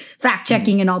and fact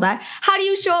checking and all that. How do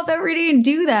you show up every day and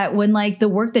do that when the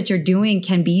work that you're doing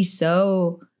can be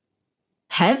so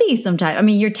heavy sometimes?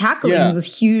 You're tackling with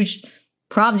huge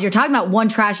problems. You're talking about one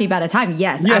trash heap at a time.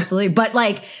 Yes, absolutely. But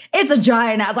it's a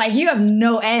giant. You have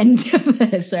no end to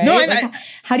this, right? No,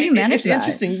 how do you manage it's that? It's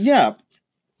interesting. Yeah.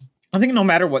 I think no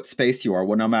matter what space you are,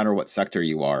 no matter what sector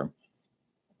you are,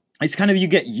 it's kind of, you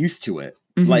get used to it.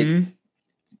 Mm-hmm.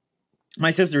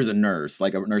 My sister's a nurse, a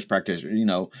nurse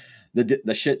practitioner,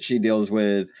 the shit she deals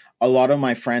with. A lot of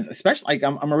my friends, especially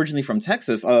I'm originally from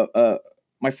Texas,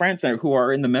 my friends who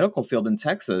are in the medical field in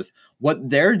Texas, what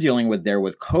they're dealing with there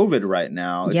with COVID right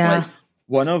now is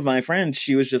one of my friends,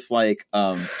 she was just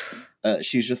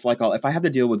she's just if I have to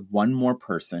deal with one more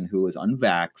person who is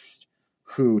unvaxxed,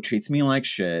 who treats me like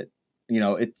shit,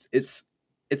 it's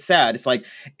sad. It's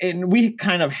and we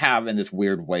kind of have in this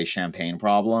weird way champagne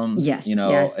problems. Yes.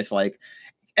 It's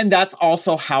and that's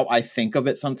also how I think of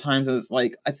it sometimes. It's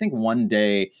I think one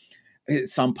day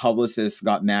some publicist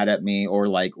got mad at me or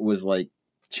was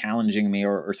challenging me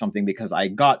or something because I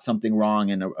got something wrong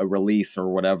in a release or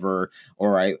whatever,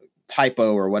 or I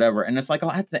typo or whatever. And it's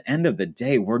at the end of the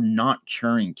day, we're not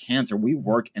curing cancer. We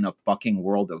work in a fucking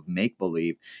world of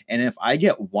make-believe. And if I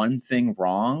get one thing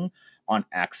wrong on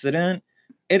accident,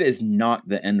 it is not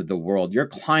the end of the world. Your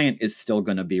client is still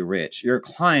going to be rich. Your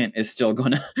client is still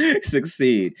going to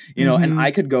succeed, and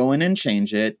I could go in and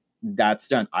change it. That's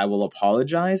done. I will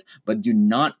apologize, but do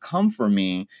not come for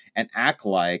me and act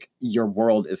like your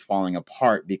world is falling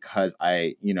apart because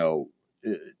I,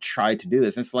 try to do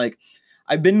this. It's like,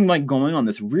 I've been like going on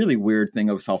this really weird thing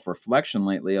of self-reflection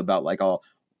lately about like,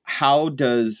 how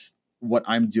does what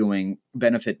I'm doing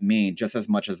benefit me just as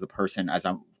much as the person as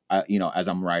I'm, as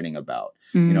I'm writing about,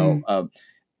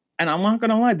 and I'm not going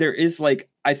to lie, there is like,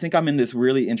 I think I'm in this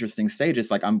really interesting stage.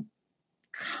 It's like, I'm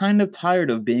kind of tired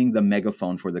of being the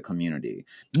megaphone for the community.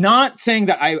 Not saying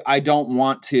that I don't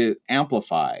want to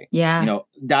amplify. Yeah.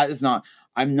 That is not,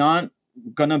 I'm not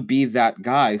gonna be that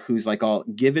guy who's like, I'll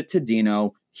give it to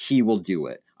Dino, he will do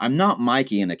it. I'm not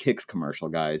Mikey in a Kicks commercial,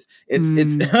 guys.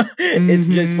 It's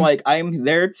just like, I'm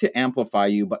there to amplify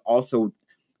you, but also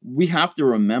we have to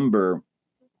remember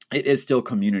it is still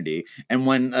community. And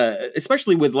when,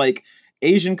 especially with like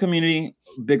Asian community,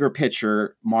 bigger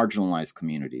picture, marginalized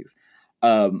communities,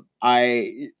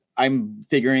 I'm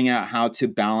figuring out how to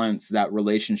balance that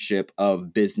relationship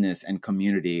of business and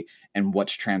community and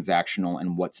what's transactional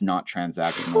and what's not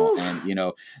transactional.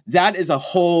 And, that is a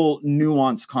whole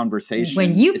nuanced conversation.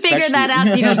 When you figure that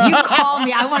out, you call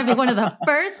me. I want to be one of the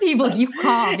first people you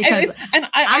call because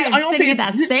I don't sitting in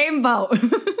that same boat.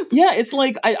 Yeah, it's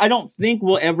like, I don't think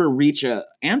we'll ever reach a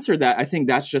answer that. I think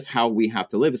that's just how we have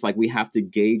to live. It's like we have to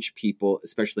gauge people,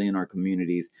 especially in our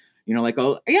communities, like,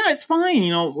 oh, yeah, it's fine.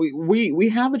 We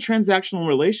have a transactional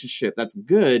relationship. That's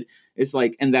good. It's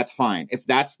like, and that's fine. If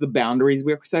that's the boundaries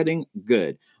we're setting,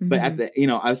 good. Mm-hmm. But at the,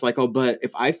 I was like, oh, but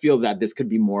if I feel that this could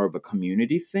be more of a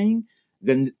community thing,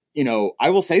 then, I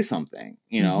will say something,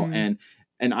 and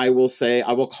I will say,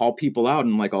 I will call people out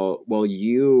and like, oh, well,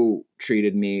 you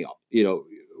treated me,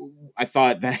 I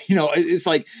thought that, it's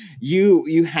like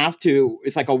you have to,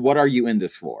 it's like, oh, what are you in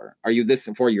this for? Are you this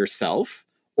for yourself?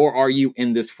 Or are you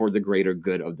in this for the greater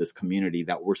good of this community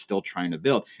that we're still trying to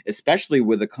build, especially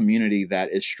with a community that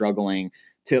is struggling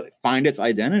to find its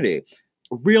identity?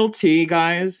 Real tea,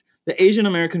 guys. The Asian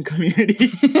American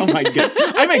community. Oh my God.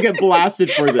 I might get blasted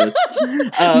for this.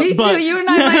 Me too. You and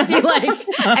I might be like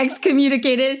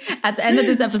excommunicated at the end of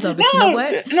this episode. But you know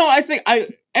what? No, I think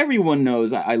everyone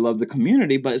knows I love the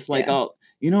community, but it's like,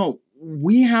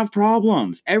 we have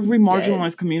problems. Every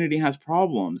marginalized community has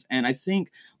problems. And I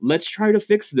think let's try to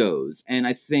fix those. And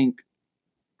I think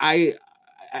I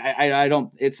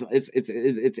don't,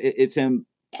 it's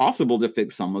impossible to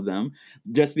fix some of them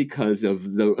just because of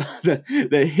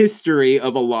the history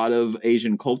of a lot of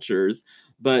Asian cultures.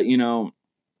 But,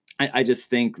 I just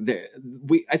think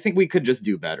I think we could just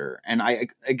do better. And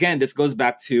again, this goes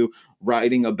back to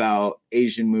writing about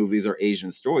Asian movies or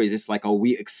Asian stories. It's like, oh,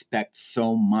 we expect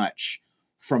so much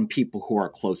from people who are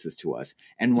closest to us.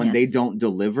 And when they don't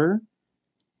deliver,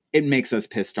 it makes us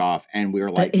pissed off. And we're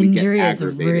like, we get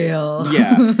aggravated. Is real.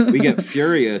 Yeah. We get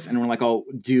furious and we're like, oh,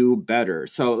 do better.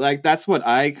 So like, that's what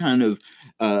I kind of,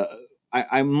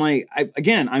 I'm like,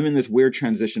 I'm in this weird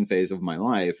transition phase of my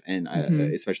life, and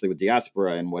especially with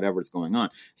diaspora and whatever's going on.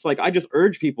 It's like, I just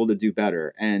urge people to do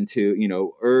better and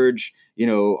to, urge,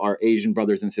 our Asian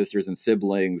brothers and sisters and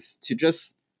siblings to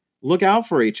just look out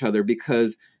for each other,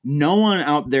 because no one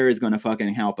out there is going to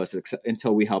fucking help us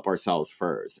until we help ourselves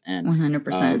first. And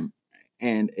 100%.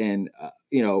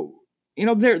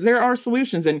 There are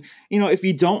solutions. And, if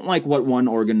you don't like what one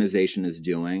organization is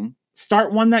doing,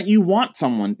 start one that you want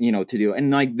someone, to do,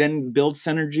 and like then build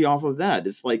synergy off of that.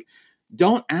 It's like,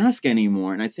 don't ask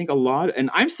anymore. And I think and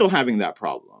I'm still having that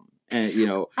problem. And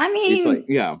I mean, it's like,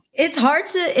 yeah, it's hard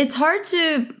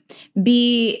to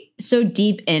be so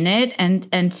deep in it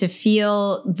and to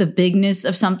feel the bigness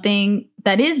of something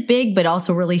that is big, but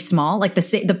also really small. Like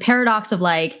the paradox of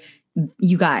like,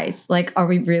 you guys, like, are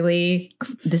we really,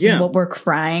 this is what we're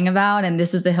crying about. And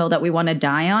this is the hill that we want to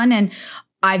die on. And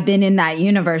I've been in that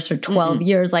universe for 12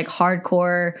 years, like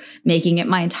hardcore, making it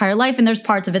my entire life. And there's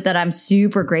parts of it that I'm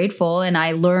super grateful. And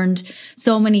I learned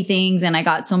so many things and I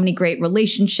got so many great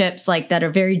relationships like that are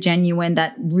very genuine,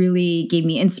 that really gave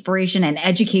me inspiration and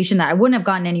education that I wouldn't have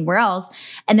gotten anywhere else.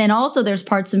 And then also there's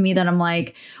parts of me that I'm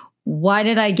like, why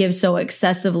did I give so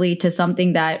excessively to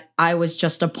something that I was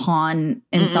just a pawn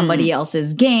in somebody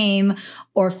else's game?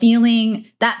 Or feeling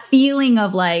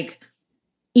of like,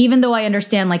 even though I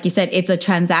understand, like you said, it's a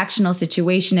transactional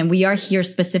situation and we are here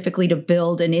specifically to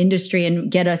build an industry and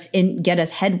get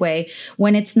us headway,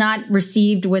 when it's not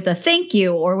received with a thank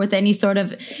you or with any sort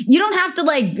of, you don't have to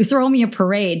like throw me a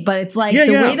parade, but it's like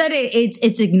way that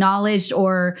it's acknowledged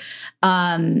or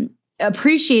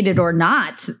appreciated or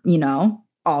not,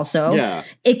 also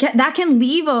that can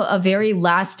leave a very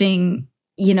lasting,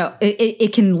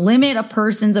 it can limit a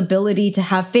person's ability to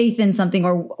have faith in something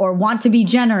or want to be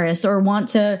generous or want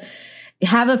to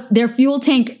have their fuel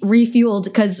tank refueled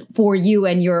because for you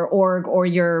and your org or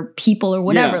your people or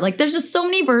whatever. Like there's just so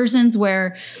many versions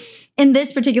where, in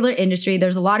this particular industry,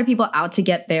 there's a lot of people out to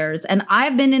get theirs. And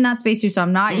I've been in that space too. So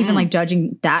I'm not even like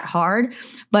judging that hard,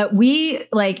 but we're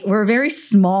a very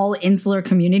small insular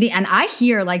community. And I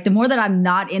hear like the more that I'm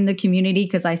not in the community,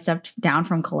 cause I stepped down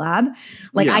from collab,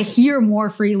 like I hear more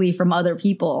freely from other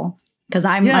people. Cause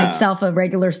I'm myself a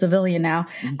regular civilian now.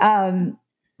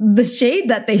 The shade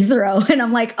that they throw. And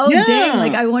I'm like, oh dang,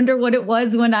 like I wonder what it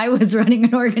was when I was running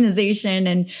an organization,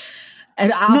 and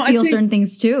I'll feel certain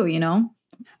things too, you know?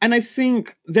 And I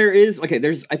think there's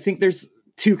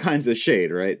two kinds of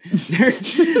shade, right?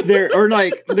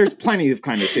 There's plenty of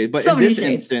kind of shade, but in this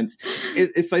instance,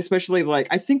 it's especially like,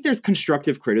 I think there's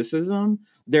constructive criticism.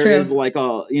 There is like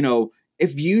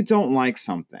if you don't like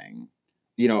something,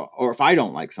 you know, or if I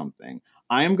don't like something,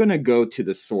 I am going to go to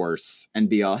the source and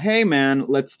be all, hey man,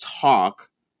 let's talk.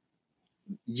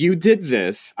 You did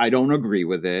this. I don't agree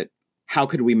with it. How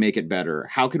could we make it better?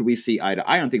 How could we see eye to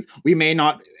eye on things? We may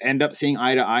not end up seeing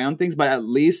eye to eye on things, but at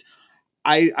least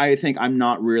I think I'm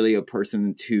not really a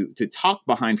person to talk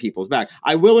behind people's back.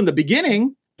 I will in the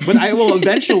beginning, but I will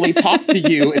eventually talk to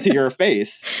you to your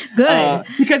face. Good.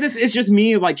 Because it's just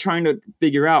me like trying to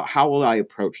figure out how will I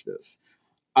approach this.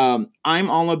 I'm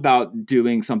all about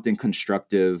doing something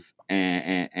constructive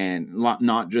and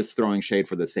not just throwing shade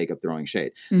for the sake of throwing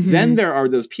shade. Mm-hmm. Then there are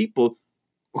those people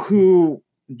who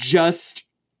just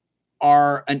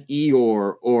are an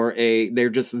Eeyore or they're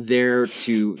just there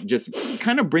to just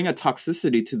kind of bring a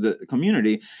toxicity to the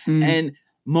community. Mm. And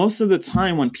most of the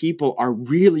time when people are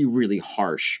really, really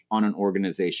harsh on an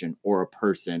organization or a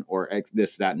person or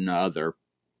this, that, and the other,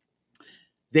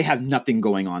 they have nothing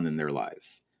going on in their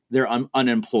lives. They're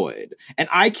unemployed. And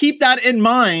I keep that in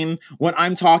mind when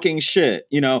I'm talking shit,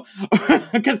 you know,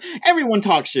 because everyone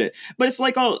talks shit. But it's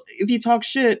like, if you talk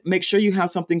shit, make sure you have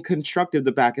something constructive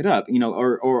to back it up, you know,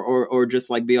 or just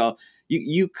like be all,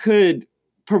 you could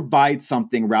provide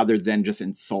something rather than just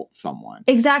insult someone.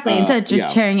 Exactly. Instead of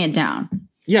just tearing it down.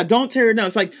 Yeah, don't tear it down.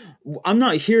 It's like, I'm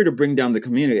not here to bring down the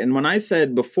community. And when I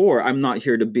said before, I'm not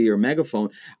here to be your megaphone,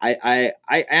 I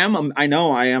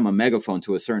know I am a megaphone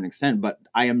to a certain extent, but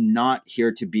I am not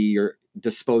here to be your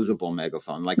disposable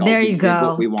megaphone. Like, there you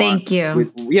go. Thank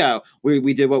you.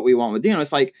 We did what we want with Dino.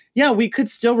 It's like, yeah, we could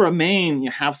still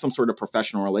have some sort of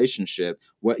professional relationship,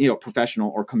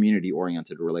 professional or community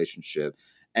oriented relationship,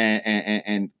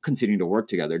 and continue to work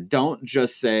together. Don't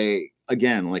just say,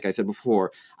 again, like I said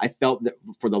before, I felt that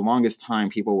for the longest time,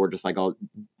 people were just like, I'll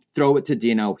throw it to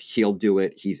Dino. He'll do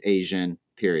it. He's Asian,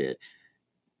 period.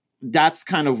 That's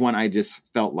kind of when I just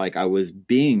felt like I was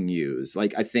being used.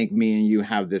 Like, I think me and you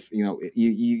have this, you know,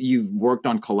 you've worked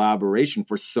on collaboration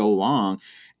for so long,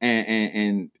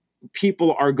 and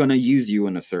people are going to use you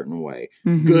in a certain way,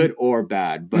 good or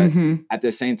bad. But at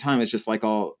the same time, it's just like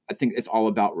I think it's all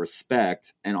about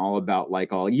respect and all about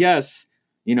like yes,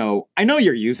 you know, I know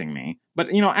you're using me,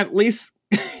 but, you know, at least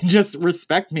just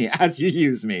respect me as you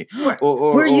use me.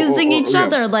 We're using each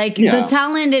other. Like the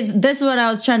talent this is what I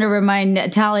was trying to remind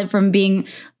talent from being,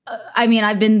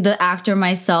 I've been the actor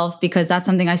myself because that's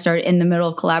something I started in the middle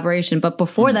of collaboration. But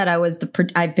before that,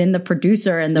 I've been the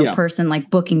producer and the person like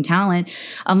booking talent.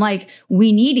 I'm like,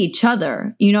 we need each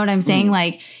other. You know what I'm saying?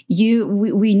 Like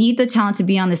we need the talent to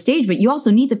be on the stage, but you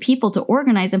also need the people to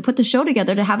organize and put the show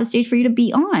together to have a stage for you to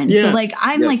be on. Yes. So like,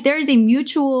 like, there's a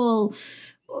mutual,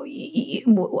 I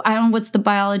don't know what's the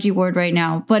biology word right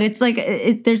now, but it's like,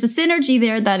 there's a synergy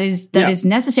there that is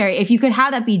necessary. If you could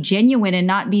have that be genuine and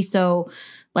not be so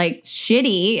like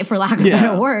shitty, for lack of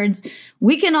better words,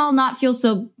 we can all not feel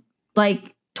so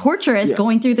like torturous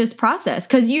going through this process,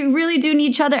 because you really do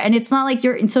need each other. And it's not like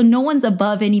so no one's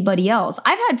above anybody else.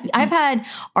 I've had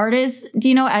artists,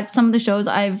 you know, at some of the shows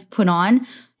I've put on,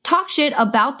 talk shit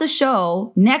about the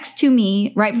show next to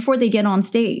me right before they get on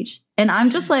stage. And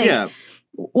I'm just like,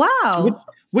 wow.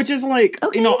 Which is like,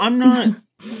 okay. You know, I'm not,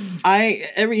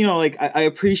 I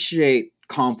appreciate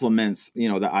compliments, you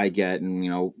know, that I get, and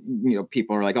you know,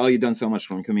 people are like, oh, you've done so much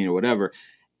for the community or whatever.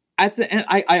 At the end,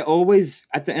 I always,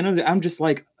 at the end of the day, I'm just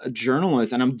like a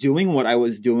journalist, and I'm doing what I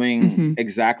was doing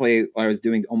exactly what I was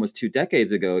doing almost 2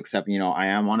 decades ago, except, you know, I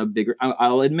am on a bigger,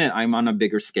 I'll admit I'm on a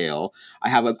bigger scale. I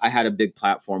had a big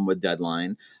platform with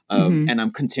Deadline, and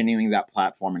I'm continuing that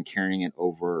platform and carrying it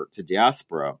over to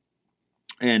Diaspora.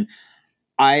 And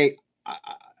I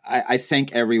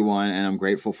thank everyone, and I'm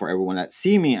grateful for everyone that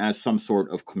see me as some sort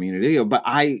of community, but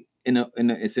in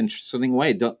it's an interesting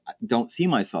way, don't see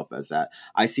myself as that.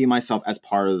 I see myself as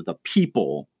part of the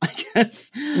people, I guess.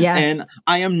 Yeah. And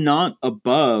I am not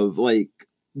above like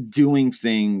doing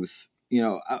things, you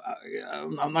know,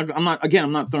 I'm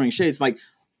not throwing shade. It's like,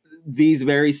 these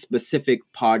very specific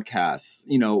podcasts,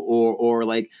 you know, or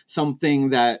like something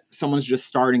that someone's just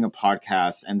starting a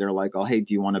podcast and they're like, oh, hey,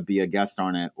 do you want to be a guest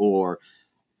on it? Or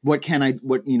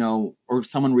or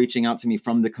someone reaching out to me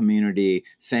from the community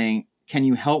saying, can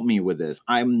you help me with this?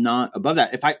 I'm not above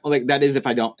that. If I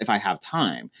have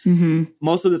time. Mm-hmm.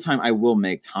 Most of the time I will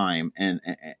make time, and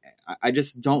I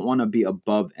just don't want to be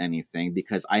above anything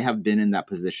because I have been in that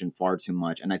position far too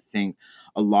much. And I think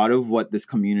a lot of what this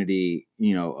community,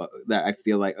 that I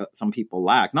feel like some people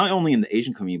lack, not only in the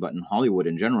Asian community, but in Hollywood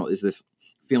in general, is this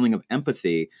feeling of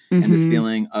empathy and this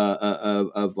feeling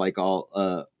of like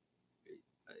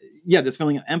this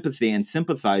feeling of empathy and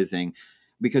sympathizing.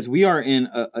 Because we are in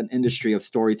an industry of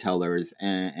storytellers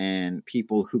and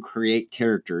people who create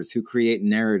characters, who create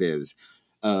narratives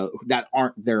that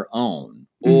aren't their own,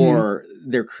 or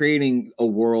they're creating a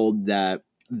world that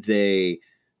they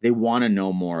want to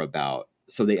know more about,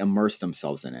 so they immerse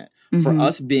themselves in it. For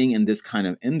us being in this kind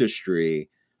of industry,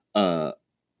 it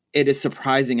is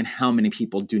surprising in how many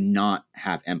people do not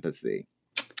have empathy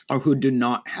or who do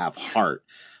not have heart.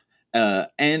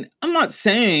 And I'm not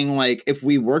saying like if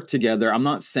we work together, I'm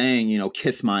not saying,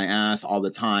 kiss my ass all the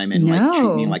time and like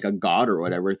treat me like a god or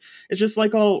whatever. It's just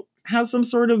like, I'll have some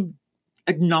sort of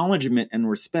acknowledgement and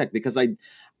respect, because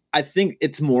I think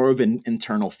it's more of an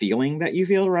internal feeling that you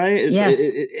feel, right? Yes.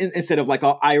 Instead of like,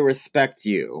 oh, I respect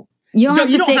you. You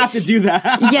don't have to do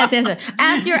that. Yes.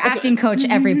 As your acting coach,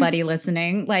 everybody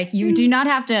listening, like you do not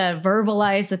have to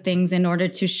verbalize the things in order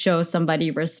to show somebody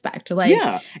respect. Like,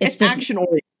 it's action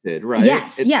oriented, right?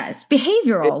 Yes.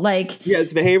 Behavioral,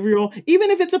 it's behavioral.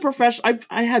 Even if it's a professional,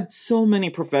 I had so many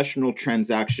professional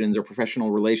transactions or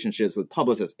professional relationships with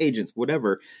publicists, agents,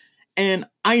 whatever. And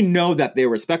I know that they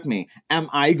respect me. Am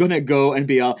I going to go and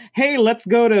be all, hey, let's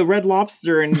go to Red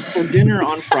Lobster and for dinner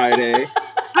on Friday?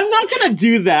 I'm not going to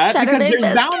do that because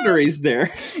there's boundaries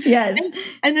there. Yes.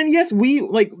 And then, yes,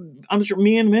 I'm sure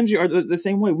me and Minji are the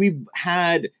same way. We've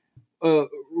had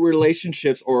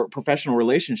relationships or professional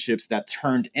relationships that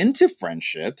turned into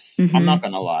friendships. I'm not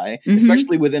going to lie,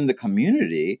 especially within the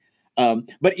community.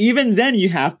 But even then you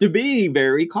have to be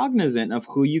very cognizant of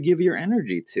who you give your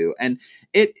energy to. And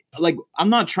I'm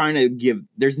not trying to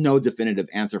there's no definitive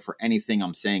answer for anything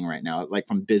I'm saying right now, like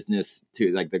from business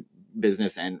to like the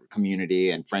business and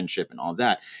community and friendship and all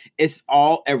that. It's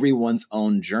all everyone's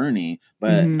own journey.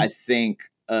 But I think,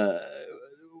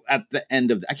 at the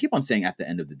end of, I keep on saying at the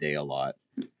end of the day a lot.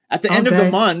 At the end of the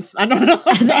month, I don't know.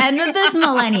 At the end of this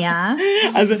millennia.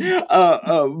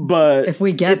 But if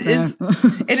we get there.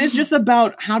 It is just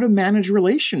about how to manage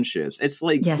relationships. It's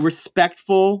like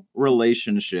respectful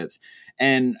relationships.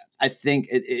 And I think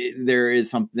there is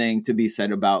something to be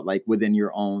said about like within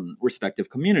your own respective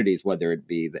communities, whether it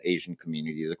be the Asian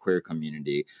community, the queer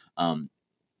community,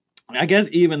 I guess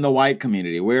even the white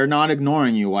community. We're not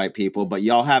ignoring you, white people, but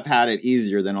y'all have had it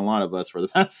easier than a lot of us for the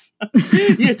past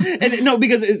years. And no,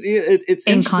 because it's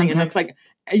in interesting, context. and it's like,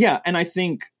 and I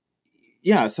think,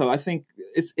 so I think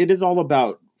it is all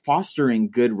about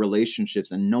fostering good relationships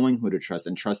and knowing who to trust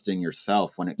and trusting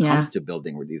yourself when it comes to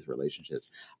building these relationships.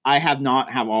 I have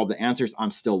not have all the answers.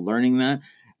 I'm still learning that.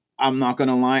 I'm not going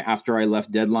to lie. After I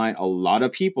left Deadline, a lot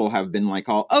of people have been like,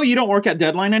 oh, you don't work at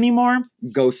Deadline anymore?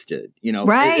 Ghosted,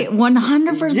 Right.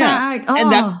 100%. Yeah.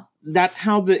 And that's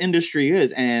how the industry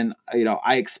is. And,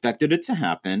 I expected it to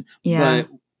happen. Yeah. But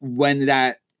when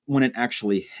it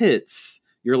actually hits,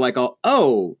 you're like,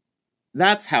 oh,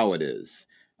 that's how it is.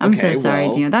 I'm so sorry,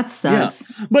 Gina. That sucks.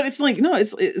 Yeah. But it's like, no,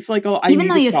 it's like, even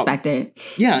though you expect it.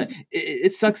 Yeah.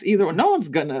 It sucks either. No one's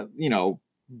going to,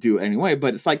 do it anyway.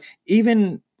 But it's like,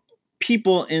 even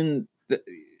people in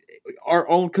our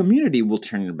own community will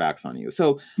turn their backs on you.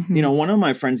 So, one of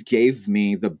my friends gave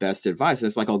me the best advice.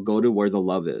 It's like, I'll go to where the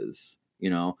love is,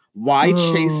 why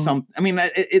chase some, I mean,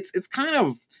 it's kind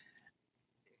of,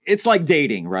 it's like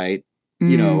dating, right?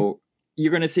 You're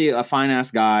going to see a fine ass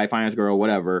guy, fine ass girl,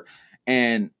 whatever,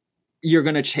 and you're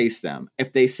going to chase them.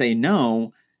 If they say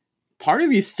no, part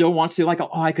of you still wants to like, oh,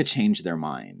 I could change their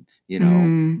mind,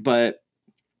 but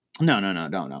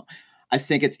no. I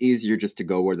think it's easier just to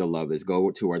go where the love is,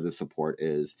 go to where the support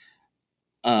is.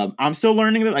 I'm still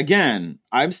learning that. Again,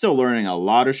 I'm still learning a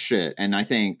lot of shit. And I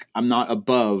think I'm not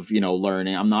above,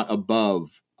 learning. I'm not above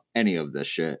any of this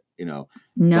shit, No,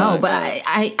 but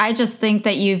I just think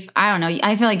that I don't know.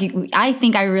 I feel like I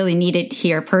think I really needed to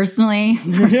hear personally.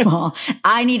 First of all,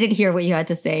 I needed to hear what you had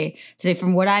to say today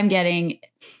from what I'm getting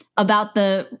about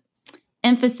the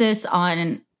emphasis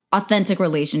on authentic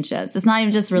relationships. It's not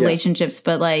even just relationships,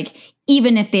 but like,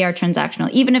 even if they are transactional,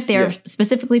 even if they are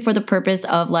specifically for the purpose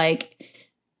of like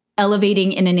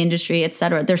elevating in an industry, et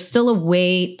cetera, there's still a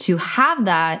way to have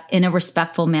that in a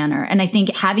respectful manner. And I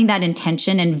think having that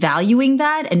intention and valuing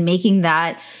that and making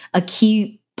that a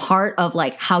key part of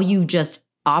like how you just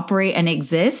operate and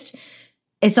exist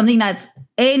is something that's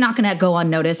not going to go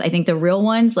unnoticed. I think the real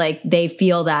ones, like they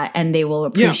feel that and they will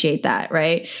appreciate that.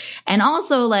 Right. And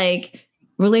also like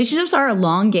relationships are a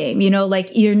long game,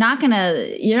 like you're not going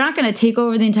to take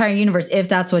over the entire universe if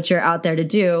that's what you're out there to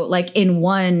do. Like in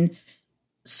one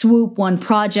swoop, one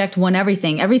project, one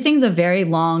everything. Everything's a very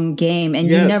long game and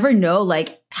you never know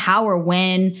like how or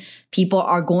when people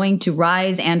are going to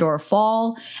rise and or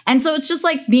fall. And so it's just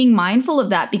like being mindful of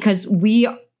that because we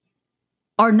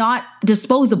are not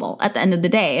disposable at the end of the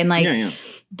day. And like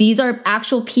these are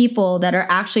actual people that are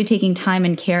actually taking time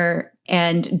and care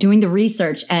and doing the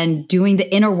research and doing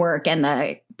the inner work and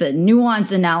the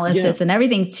nuance analysis and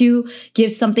everything to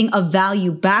give something of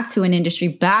value back to an industry,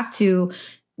 back to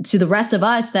the rest of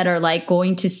us that are like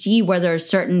going to see whether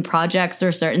certain projects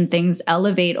or certain things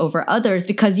elevate over others.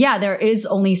 Because there is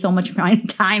only so much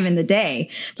time in the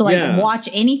day to like watch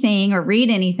anything or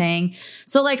read anything.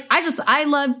 So like, I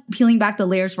love peeling back the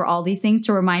layers for all these things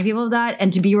to remind people of that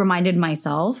and to be reminded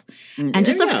myself and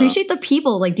just appreciate the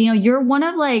people. Like, Dino, you're one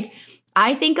of like,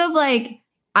 I think of like,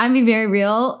 I'm being very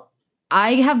real.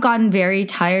 I have gotten very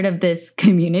tired of this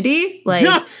community. Like,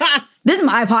 this is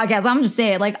my podcast. I'm just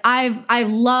saying, like, I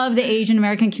love the Asian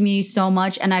American community so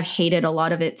much, and I've hated a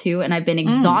lot of it too, and I've been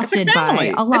exhausted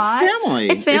by a lot.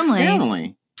 It's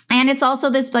family. And it's also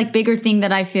this like bigger thing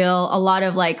that I feel a lot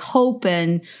of like hope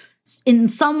and in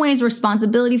some ways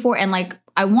responsibility for, and like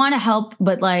I want to help,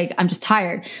 but like I'm just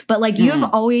tired. But like you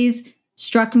have always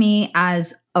struck me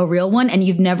as a real one, and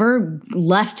you've never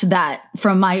left that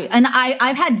from my, and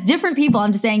I've had different people,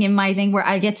 I'm just saying in my thing where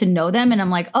I get to know them and I'm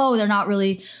like, oh, they're not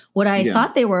really what I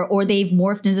thought they were, or they've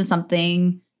morphed into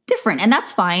something different. And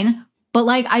that's fine. But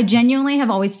like, I genuinely have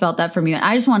always felt that from you. And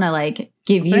I just want to like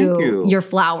give you your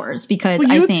flowers because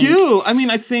I think too. I mean,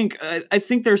 I think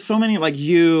there's so many like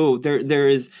you,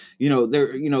 there's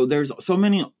so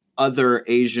many other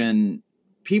Asian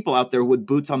people out there with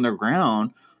boots on their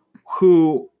ground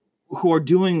who are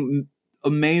doing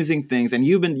amazing things. And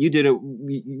you did it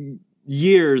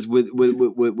years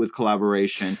with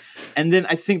collaboration. And then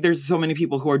I think there's so many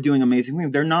people who are doing amazing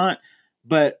things. They're not,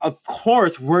 but of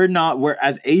course we're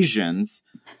as Asians,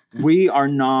 we are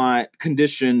not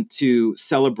conditioned to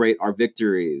celebrate our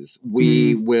victories.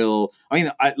 We will,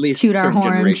 at least toot a certain our horns.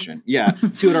 generation. Yeah.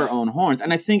 Toot our own horns.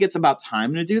 And I think it's about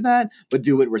time to do that, but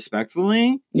do it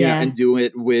respectfully. And do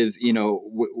it with,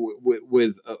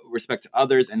 with respect to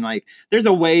others. And like, there's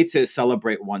a way to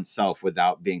celebrate oneself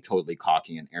without being totally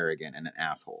cocky and arrogant and an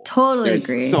asshole. Totally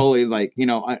agree. Solely like,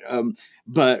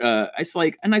 it's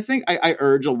like, and I think I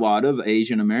urge a lot of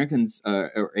Asian Americans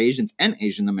or Asians and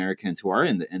Asian Americans who are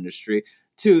in the industry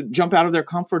to jump out of their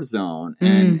comfort zone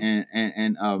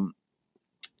and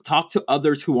talk to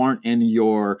others who aren't in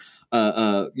your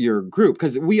group.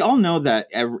 Because we all know that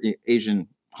every Asian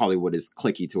Hollywood is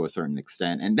cliquey to a certain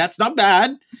extent, and that's not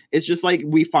bad. It's just like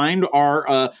we find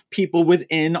our people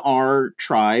within our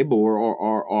tribe or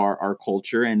our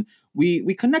culture, and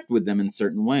we connect with them in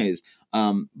certain ways.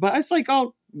 But it's like,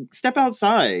 oh, step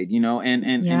outside,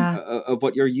 and of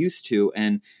what you're used to,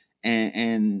 and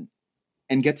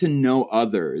get to know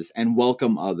others and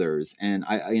welcome others. And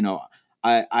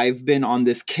I've been on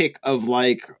this kick of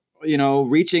like,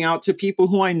 reaching out to people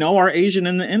who I know are Asian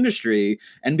in the industry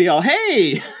and be all,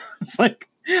 hey, it's like,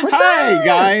 hi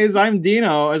guys, I'm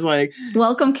Dino. It's like,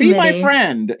 welcome committee. Be my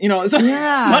friend, It's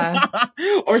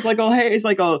like, or it's like, oh, hey,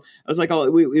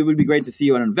 it would be great to see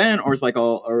you at an event. Or it's like,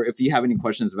 oh, or if you have any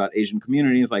questions about Asian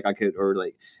communities, like I could, or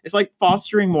like, it's like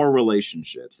fostering more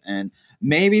relationships. And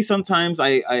maybe sometimes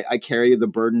I carry the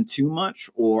burden too much,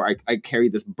 or I carry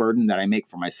this burden that I make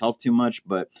for myself too much.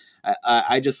 But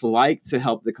I just like to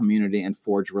help the community and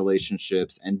forge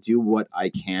relationships and do what I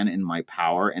can in my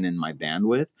power and in my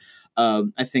bandwidth.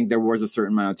 I think there was a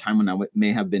certain amount of time when I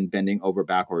may have been bending over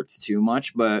backwards too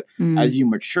much. But as you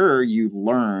mature, you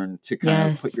learn to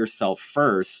kind of put yourself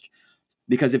first.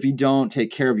 Because if you don't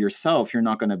take care of yourself, you're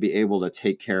not going to be able to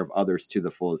take care of others to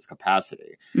the fullest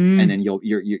capacity, and then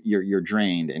you're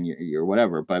drained and you're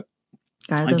whatever. But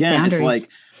again, it's like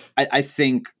I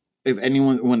think if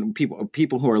anyone, when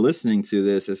people who are listening to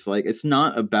this, it's like it's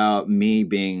not about me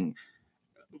being.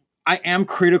 I am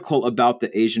critical about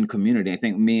the Asian community. I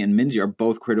think me and Minji are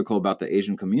both critical about the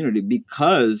Asian community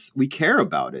because we care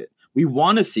about it. we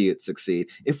want to see it succeed.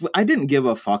 If I didn't give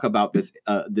a fuck about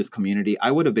this community,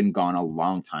 I would have been gone a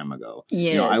long time ago.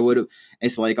 Yes. You know, I would have.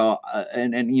 It's like,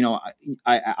 and you know,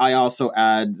 I also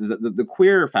add the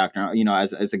queer factor. You know,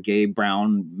 as a gay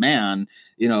brown man,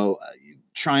 you know,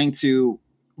 trying to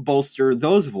bolster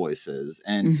those voices,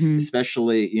 and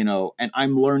especially, you know, and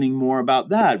I'm learning more about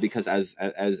that because as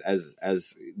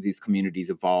these communities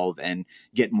evolve and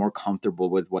get more comfortable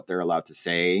with what they're allowed to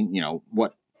say, you know,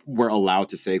 what we're allowed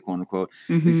to say, quote unquote,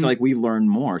 it's like we learn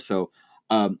more. So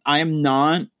I am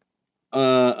not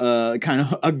kind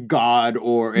of a god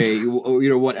or a, you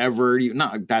know, whatever.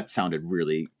 Not that sounded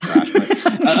really trash, but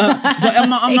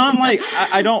I'm not like,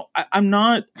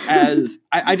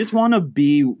 I just want to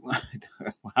be,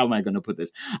 how am I going to put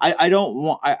this? I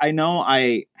know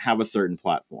I have a certain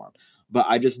platform, but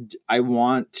I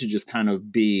want to just kind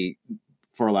of be,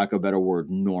 for lack of a better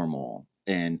word, normal,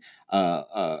 and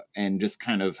just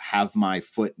kind of have my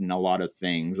foot in a lot of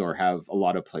things, or have a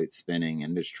lot of plates spinning,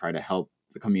 and just try to help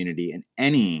the community in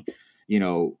any, you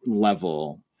know,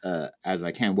 level as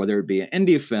I can, whether it be an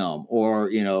indie film or,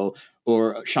 you know,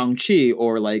 or Shang-Chi,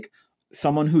 or like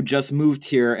someone who just moved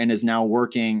here and is now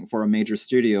working for a major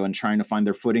studio and trying to find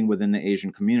their footing within the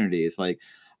Asian community. It's like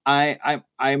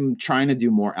I'm trying to do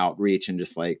more outreach and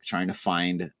just like trying to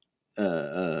find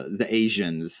the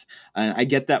Asians. And I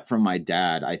get that from my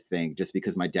dad, I think, just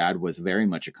because my dad was very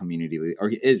much a community leader, or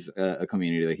he is a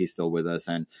community leader. He's still with us,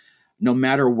 and no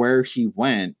matter where he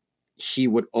went, he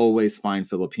would always find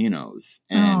Filipinos.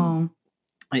 And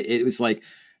it was like,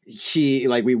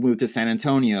 we moved to San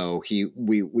Antonio.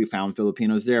 We found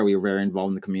Filipinos there. We were very involved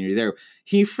in the community there.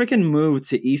 He freaking moved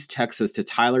to East Texas, to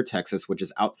Tyler, Texas, which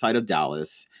is outside of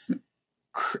Dallas,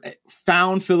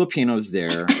 found Filipinos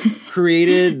there,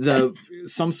 created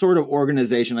some sort of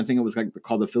organization. I think it was like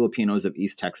called the Filipinos of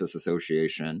East Texas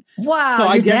Association. Wow.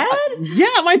 So Your dad? Yeah,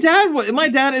 my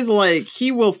dad is like,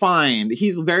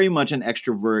 he's very much an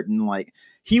extrovert, and like,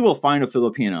 he will find a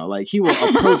Filipino. Like, he will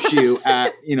approach you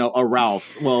at, you know, a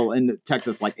Ralph's, well, in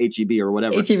Texas, like HEB or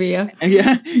whatever. HEB, yeah. And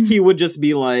yeah, he would just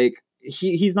be like,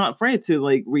 he's not afraid to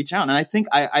like reach out. And I think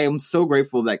I am so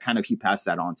grateful that kind of he passed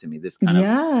that on to me, this kind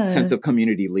of sense of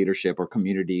community leadership, or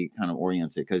community kind of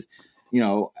oriented. Because, you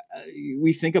know,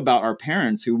 we think about our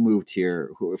parents who moved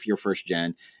here, who, if you're first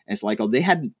gen, it's like, oh, they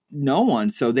had no one,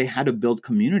 so they had to build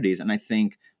communities. And I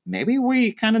think maybe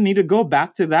we kind of need to go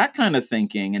back to that kind of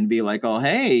thinking and be like, oh,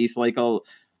 hey, it's like, oh,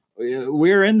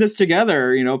 we're in this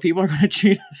together. You know, people are going to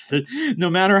treat us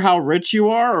no matter how rich you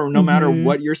are, or no matter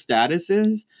what your status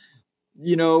is.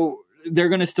 You know, they're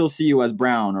going to still see you as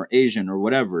brown or Asian or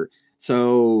whatever.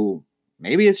 So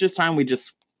maybe it's just time we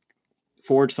just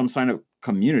forge some kind of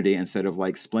community instead of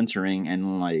like splintering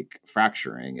and like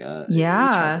fracturing each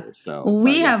other. So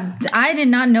I did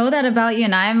not know that about you,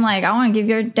 and I'm like, I want to give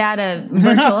your dad a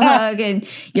virtual hug, and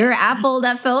your apple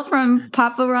that fell from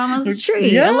Papa Rama's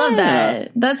tree. I love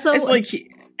that. That's so, it's like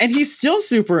and he's still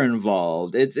super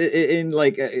involved. It's in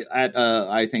like at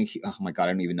I think oh my god,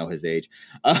 I don't even know his age.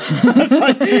 Like,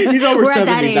 he's over 70. We're at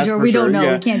that age where we don't know.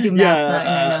 Yeah. We can't do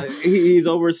math. He's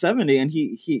over 70, and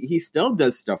he still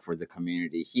does stuff for the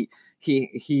community.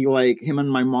 He like, him and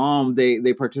my mom,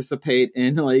 they participate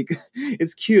in, like,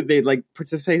 it's cute, they like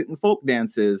participate in folk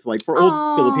dances, like for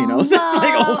old Filipinos. It's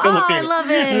like old Filipinos. I love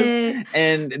it.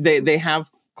 And they have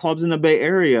clubs in the Bay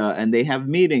Area, and they have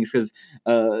meetings, because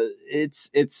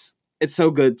it's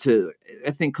so good to, I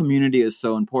think community is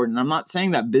so important. I'm not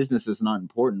saying that business is not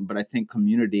important, but I think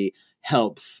community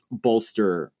helps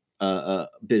bolster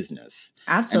business.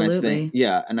 Absolutely.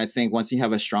 And I think once you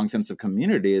have a strong sense of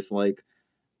community, it's like,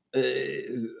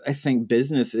 I think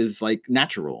business is like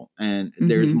natural, and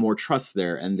there's more trust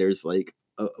there, and there's like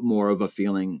more of a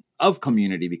feeling of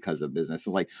community because of business.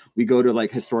 So like, we go to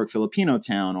like historic Filipino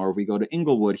town, or we go to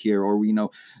Inglewood here, or we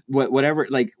know whatever,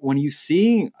 like when you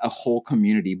see a whole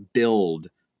community build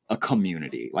a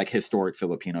community like historic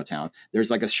Filipino town, there's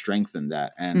like a strength in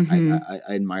that, and I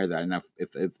admire that. And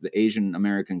if the Asian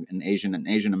American and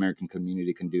Asian American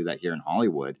community can do that here in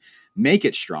Hollywood, make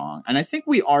it strong. And I think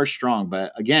we are strong,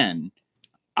 but again,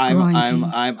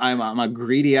 I'm a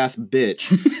greedy ass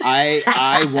bitch.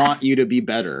 I want you to be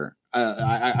better.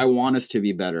 I want us to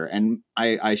be better, and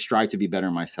I strive to be better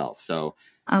myself. So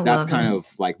that's kind of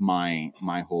like my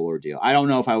whole ordeal. I don't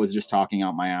know if I was just talking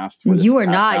out my ass. For this you are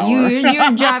not. Hour.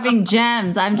 You're dropping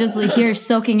gems. I'm just here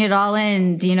soaking it all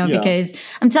in, you know, because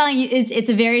I'm telling you, it's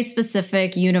a very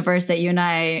specific universe that you and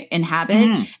I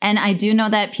inhabit. And I do know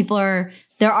that people are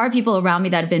there are people around me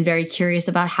that have been very curious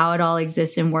about how it all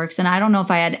exists and works. And I don't know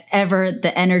if I had ever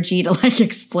the energy to like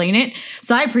explain it.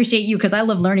 So I appreciate you because I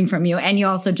love learning from you. And you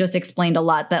also just explained a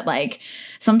lot that like,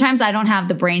 sometimes I don't have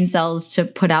the brain cells to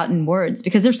put out in words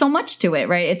because there's so much to it,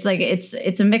 right? It's like,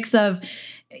 it's a mix of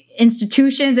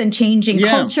institutions and changing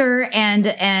culture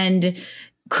and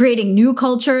creating new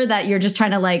culture that you're just trying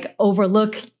to like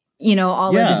overlook, you know,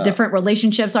 all of the different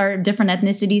relationships our different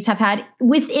ethnicities have had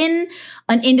within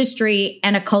an industry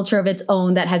and a culture of its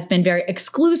own that has been very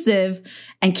exclusive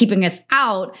and keeping us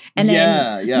out. And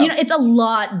then, you know, it's a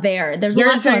lot there. There's a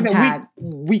lot to unpack.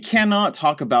 We cannot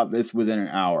talk about this within an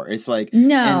hour. It's like,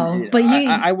 no, but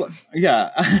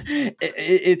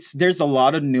there's a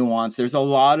lot of nuance. There's a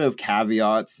lot of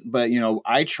caveats, but you know,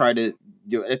 I try to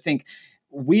do it. I think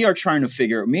we are trying to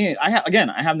figure I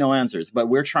have no answers, but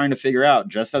we're trying to figure out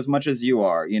just as much as you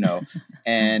are, you know.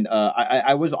 And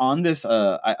I was on this,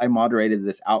 I moderated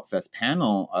this Outfest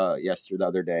panel the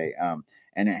other day.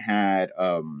 And it had,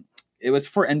 it was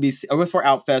for NBC, it was for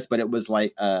Outfest, but it was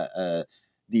like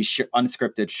these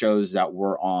unscripted shows that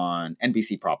were on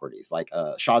NBC properties, like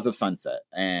Shaws of Sunset.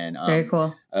 And very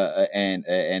cool. And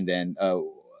then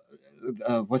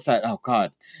what's that? Oh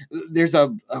God, there's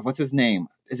what's his name?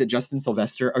 Is it Justin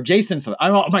Sylvester or Jason? I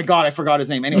don't know. Oh my God, I forgot his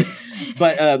name. Anyways,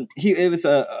 but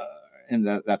and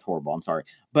that's horrible. I'm sorry.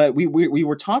 But we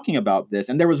were talking about this,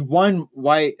 and there was one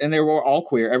white, and they were all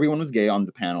queer. Everyone was gay on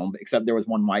the panel, except there was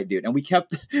one white dude. And we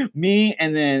kept me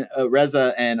and then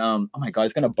Reza and oh my God,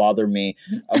 it's gonna bother me.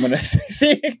 I'm gonna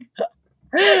see.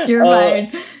 You're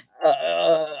fine.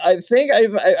 I think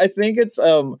it's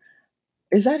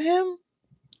is that him?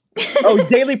 Oh,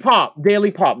 Daily Pop,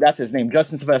 that's his name,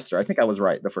 Justin Sylvester. I think I was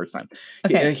right the first time.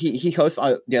 Okay. He hosts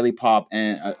Daily Pop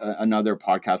and another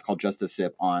podcast called Just a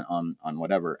Sip on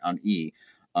E.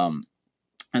 And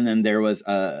then there was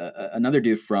another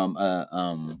dude from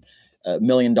 $1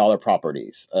 Million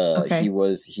Properties. Okay.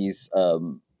 He's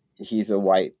a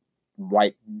white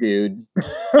dude.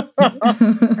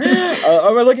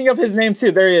 We're looking up his name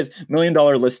too. There he is. $1 Million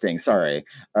Listing. Sorry.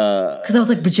 Because I was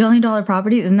like, $1 Billion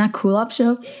Properties? Isn't that Cool-Op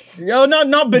show? No,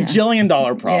 not bajillion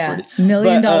dollar properties. $1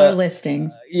 million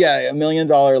listings. Yeah, $1 million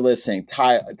listing.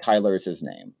 Tyler is his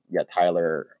name. Yeah,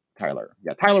 Tyler.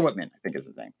 Yeah, Tyler Whitman, I think is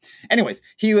his name. Anyways,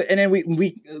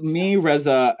 me,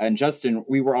 Reza, and Justin,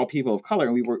 we were all people of color,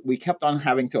 and we kept on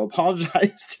having to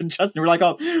apologize to Justin. We're like,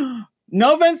 oh,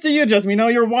 no offense to you, Justin. We know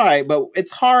you're white, but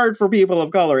it's hard for people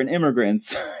of color and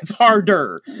immigrants. It's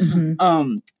harder.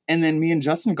 Mm-hmm. And then me and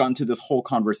Justin got into this whole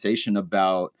conversation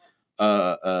about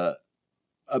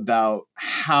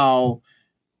how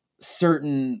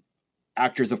certain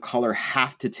actors of color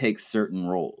have to take certain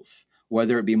roles,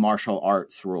 whether it be martial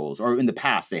arts roles, or in the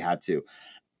past they had to,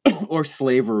 or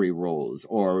slavery roles,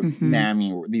 or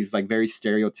mammy, these like very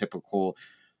stereotypical,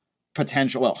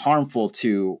 harmful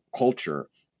to culture.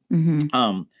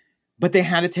 Mm-hmm. But they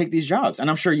had to take these jobs. And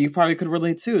I'm sure you probably could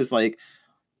relate too. It's like,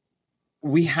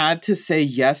 we had to say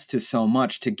yes to so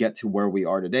much to get to where we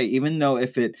are today, even though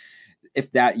if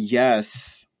that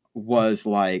yes was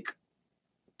like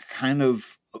kind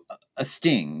of a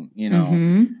sting, you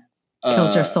know,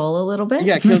 kills your soul a little bit.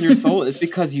 Yeah. Kills your soul. It's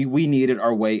because we needed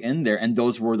our way in there. And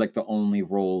those were like the only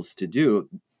roles to do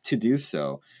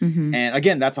so. Mm-hmm. And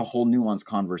again, that's a whole nuanced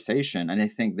conversation. And I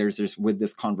think there's just, with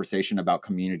this conversation about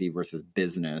community versus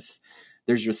business,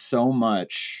 there's just so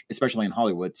much, especially in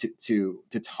Hollywood, to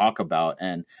talk about.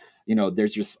 And, you know,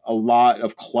 there's just a lot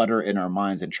of clutter in our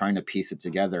minds and trying to piece it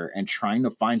together and trying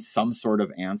to find some sort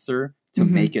of answer to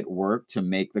make it work, to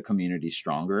make the community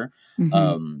stronger,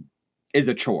 is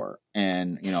a chore.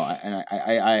 And, you know,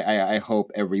 I hope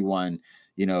everyone,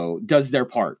 you know, does their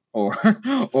part or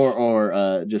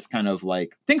just kind of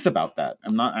like thinks about that.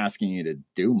 I'm not asking you to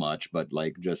do much, but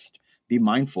like just be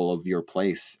mindful of your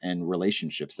place and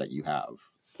relationships that you have.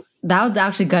 That was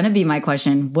actually going to be my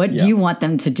question. What do you want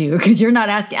them to do? Because you're not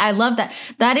asking. I love that.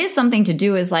 That is something to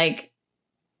do, is like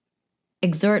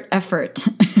exert effort,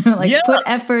 put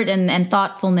effort and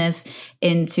thoughtfulness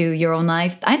into your own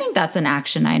life. I think that's an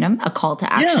action item, a call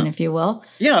to action, if you will.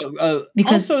 Yeah.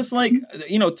 Because also it's like,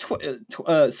 you know,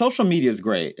 social media is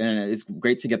great and it's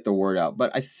great to get the word out. But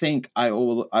I think I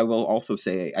will also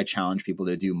say I challenge people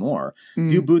to do more,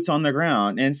 do boots on the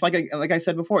ground. And it's like I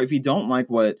said before, if you don't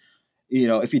like what, you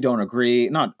know, if you don't agree,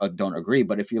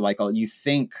 but if you you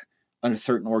think a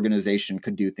certain organization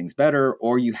could do things better,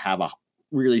 or you have a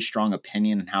really strong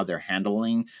opinion on how they're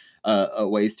handling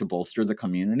ways to bolster the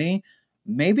community,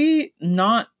 maybe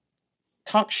not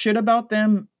talk shit about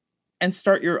them and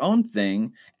start your own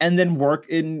thing and then work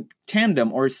in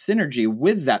tandem or synergy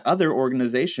with that other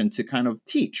organization to kind of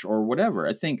teach or whatever.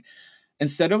 I think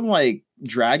instead of like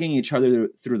dragging each other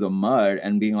through the mud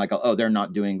and being like, oh, they're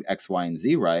not doing X, Y, and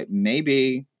Z right,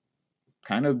 maybe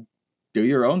kind of do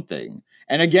your own thing.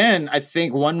 And again, I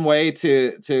think one way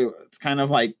to kind of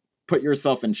like put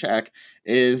yourself in check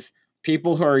is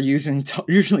people who are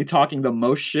usually talking the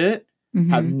most shit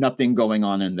have nothing going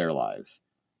on in their lives.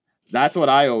 That's what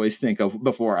I always think of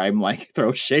before I'm like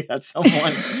throw shade at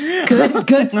someone.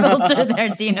 good filter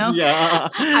there, Dino. Yeah.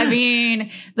 I mean,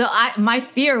 my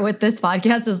fear with this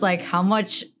podcast is like, how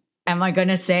much am I going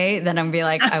to say that I'm going to be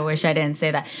like, I wish I didn't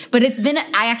say that. But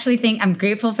I actually think I'm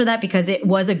grateful for that because it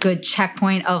was a good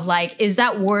checkpoint of like, is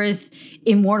that worth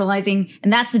immortalizing?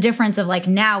 And that's the difference of like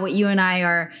now what you and I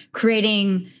are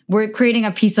creating. We're creating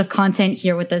a piece of content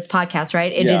here with this podcast,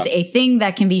 right? It is a thing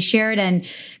that can be shared and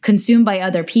consumed by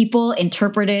other people,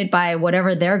 interpreted by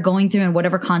whatever they're going through and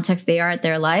whatever context they are at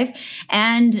their life.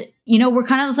 And, you know, we're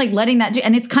kind of just like letting that do,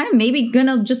 and it's kind of maybe going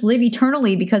to just live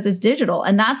eternally because it's digital.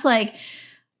 And that's like,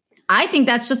 I think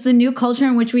that's just the new culture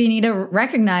in which we need to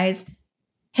recognize,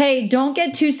 hey, don't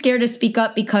get too scared to speak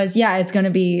up because, yeah, it's going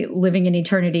to be living in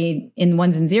eternity in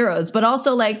ones and zeros. But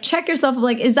also, like, check yourself,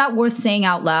 like, is that worth saying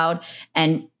out loud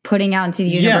and putting out into the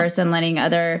universe and letting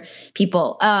other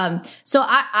people? So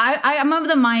I'm of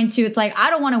the mind, too. It's like, I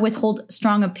don't want to withhold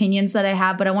strong opinions that I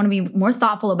have, but I want to be more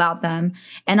thoughtful about them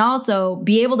and also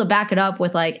be able to back it up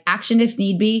with, like, action if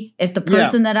need be. If the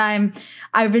person that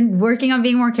I've been working on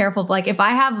being more careful, like, if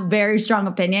I have a very strong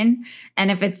opinion and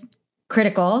if it's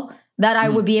critical, that I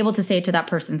would be able to say it to that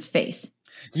person's face.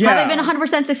 Yeah. Have I been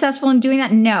 100% successful in doing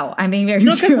that? No, I'm being very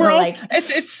because we're like,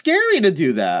 it's scary to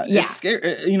do that. Yeah. It's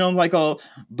scary, you know, like,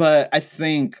 but I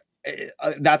think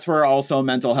that's where also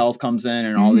mental health comes in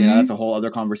and all that's a whole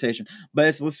other conversation. But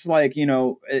it's just like, you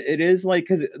know, it is like,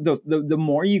 because the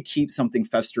more you keep something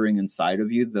festering inside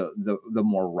of you, the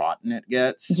more rotten it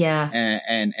gets. Yeah.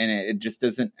 And it just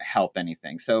doesn't help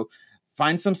anything. So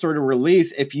find some sort of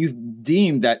release if you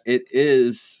deem that it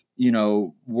is, you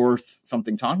know, worth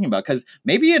something talking about, because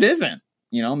maybe it isn't.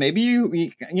 You know, maybe you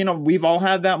know, we've all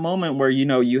had that moment where, you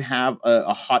know, you have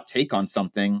a hot take on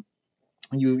something,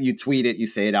 you tweet it, you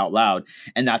say it out loud,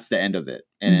 and that's the end of it.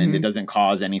 And it doesn't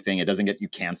cause anything. It doesn't get you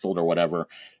canceled or whatever.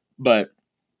 But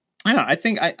I don't know, I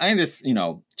think I just, you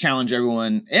know, challenge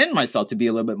everyone and myself to be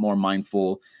a little bit more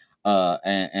mindful.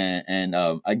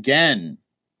 Again,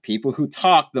 people who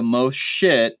talk the most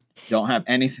shit don't have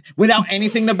anything, without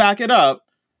anything to back it up,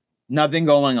 nothing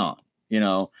going on. You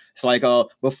know, it's like,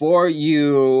 before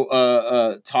you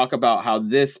talk about how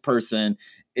this person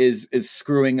is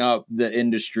screwing up the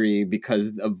industry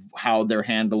because of how they're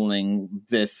handling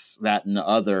this, that, and the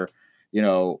other, you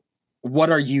know, what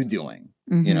are you doing?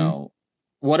 You know,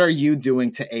 what are you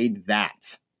doing to aid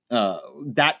that?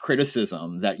 That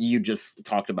criticism that you just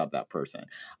talked about that person?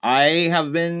 I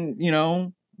have been, you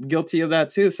know, guilty of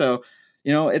that too. So,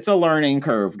 you know, it's a learning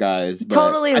curve, guys.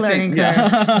 Totally learning curve.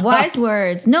 Yeah. Wise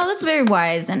words. No, that's very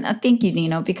wise. And thank you,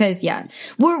 Dino, because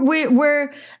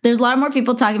we're there's a lot more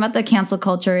people talking about the cancel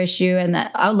culture issue, and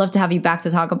that I would love to have you back to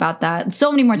talk about that.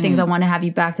 So many more things I want to have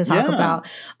you back to talk about.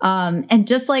 And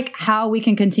just like how we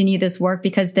can continue this work,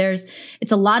 because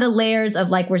it's a lot of layers of,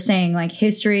 like we're saying, like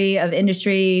history of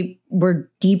industry. We're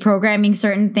deprogramming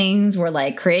certain things. We're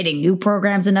like creating new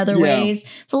programs in other ways.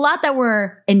 It's a lot that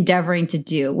we're endeavoring to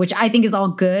do, which I think is all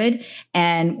good.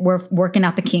 And we're working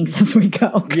out the kinks as we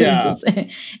go. Yeah. It's going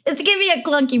to be a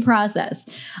clunky process.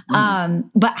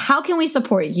 But how can we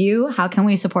support you? How can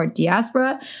we support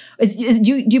Diaspora?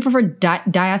 Do you prefer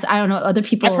diaspora? I don't know. Other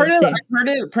people I've heard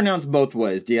it pronounced both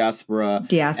ways. Diaspora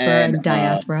and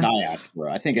diaspora.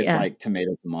 Diaspora. I think it's like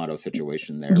tomato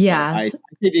situation there. Yeah. I say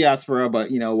diaspora,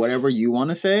 but you know, whatever you want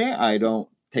to say, I don't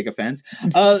take offense.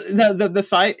 The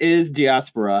site is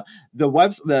Diaspora.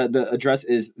 The address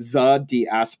is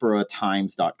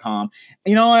thediasporatimes.com.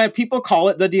 You know what? People call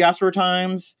it the Diaspora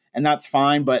Times, and that's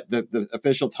fine, but the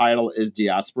official title is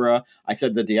Diaspora. I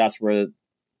said the Diaspora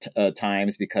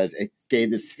Times because it gave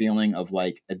this feeling of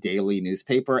like a daily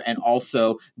newspaper, and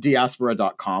also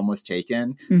diaspora.com was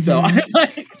taken. So I was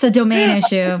like, it's a domain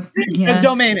issue. A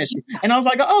domain issue. And I was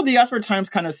like, oh, Diaspora Times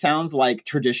kind of sounds like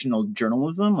traditional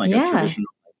journalism, like a traditional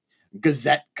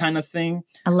gazette kind of thing.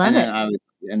 I love it.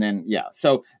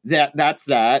 So that's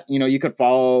that. You know, you could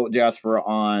follow Diaspora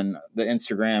on the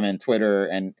Instagram and Twitter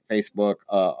and Facebook.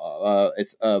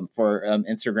 It's for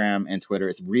Instagram and Twitter,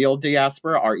 it's Real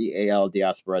Diaspora, REAL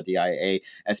Diaspora,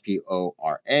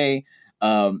 DIASPORA.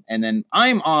 And then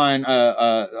I'm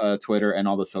on Twitter and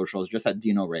all the socials just at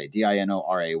Dino Ray,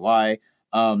 DINORAY.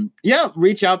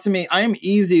 Reach out to me. I am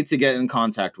easy to get in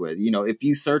contact with. You know, if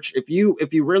you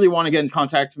really want to get in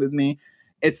contact with me,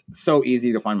 it's so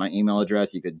easy to find my email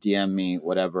address. You could DM me,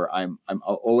 whatever. I'm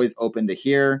always open to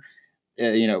hear,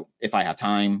 if I have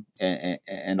time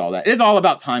and all that. It's all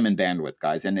about time and bandwidth,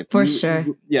 guys. And sure.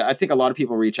 Yeah, I think a lot of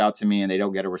people reach out to me and they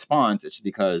don't get a response. It's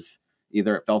because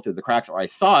either it fell through the cracks or I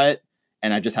saw it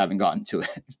and I just haven't gotten to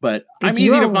it. But I'm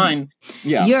easy to find.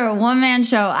 Yeah. You're a one-man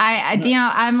show. Dino,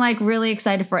 I'm like really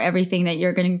excited for everything that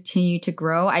you're going to continue to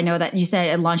grow. I know that you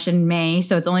said it launched in May,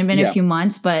 so it's only been a few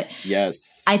months, but yes,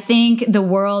 I think the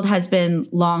world has been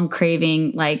long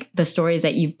craving like the stories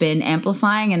that you've been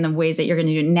amplifying and the ways that you're going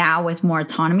to do it now with more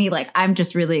autonomy. Like I'm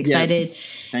just really excited. Yes.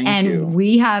 Thank you.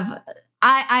 We have,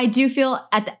 I do feel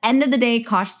at the end of the day,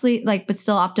 cautiously, like, but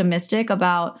still optimistic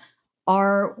about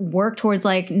our work towards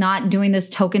like not doing this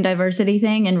token diversity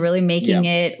thing and really making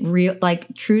it real,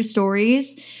 like true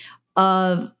stories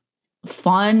of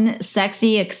fun,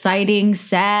 sexy, exciting,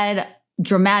 sad,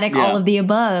 dramatic, all of the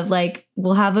above. Like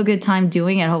we'll have a good time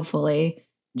doing it, hopefully.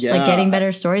 Just like getting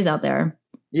better stories out there.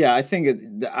 Yeah, I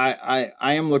think I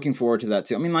am looking forward to that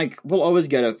too. I mean, like we'll always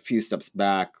get a few steps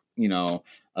back,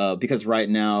 because right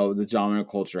now the genre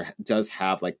culture does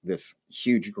have like this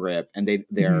huge grip, and they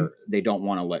don't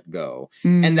want to let go,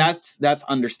 and that's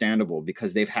understandable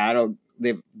because they've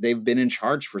been in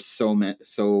charge for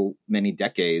so many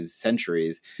decades,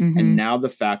 centuries, and now the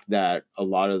fact that a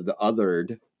lot of the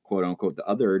othered, quote unquote, the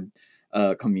othered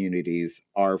communities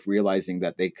are realizing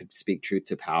that they could speak truth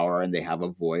to power and they have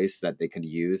a voice that they could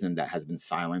use and that has been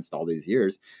silenced all these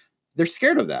years. They're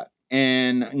scared of that.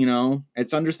 And,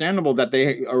 it's understandable that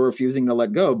they are refusing to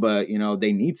let go, but,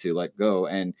 they need to let go.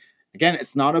 And again,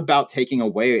 it's not about taking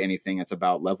away anything. It's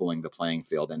about leveling the playing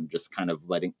field and just kind of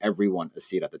letting everyone a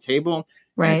seat at the table.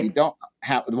 Right. And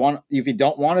if you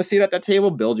don't want a seat at that table,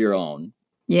 build your own.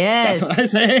 Yes. That's what I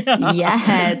say.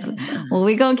 Yes. Well,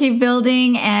 we're going to keep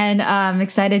building, and I'm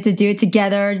excited to do it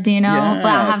together, Dino. Yes.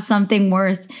 But I'll have something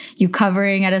worth you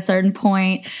covering at a certain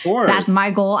point. Of course. That's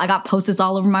my goal. I got Post-its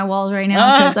all over my walls right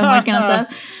now because I'm working on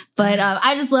stuff. But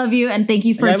I just love you, and thank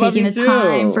you for taking the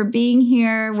time, for being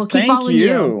here. We'll keep following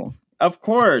you. Of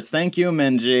course. Thank you,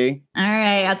 Minji. All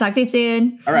right. I'll talk to you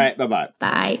soon. All right. Bye-bye.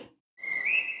 Bye.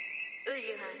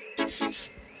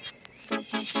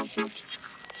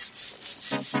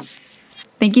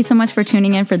 Thank you so much for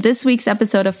tuning in for this week's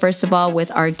episode of First of All with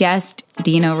our guest,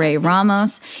 Dino Ray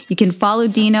Ramos. You can follow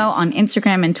Dino on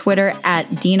Instagram and Twitter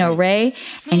at Dino Ray,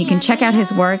 and you can check out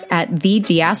his work at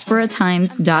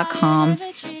thediasporatimes.com.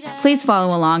 Please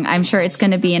follow along. I'm sure it's going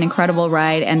to be an incredible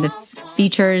ride, and the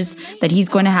features that he's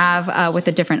going to have with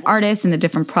the different artists and the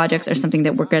different projects are something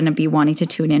that we're going to be wanting to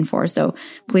tune in for. So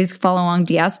please follow along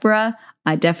Diaspora.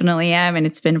 I definitely am, and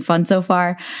it's been fun so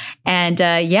far. And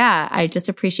I just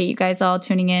appreciate you guys all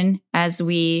tuning in as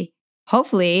we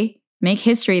hopefully make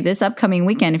history this upcoming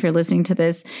weekend. If you're listening to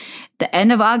this, the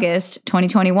end of August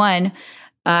 2021,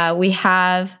 we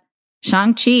have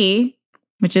Shang-Chi,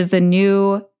 which is the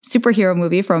new superhero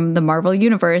movie from the Marvel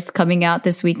Universe, coming out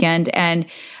this weekend. And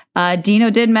Dino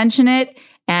did mention it,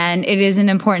 and it is an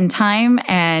important time,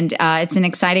 and it's an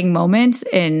exciting moment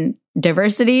in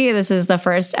diversity. This is the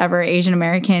first ever Asian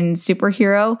American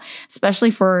superhero,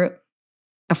 especially for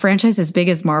a franchise as big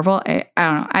as Marvel. I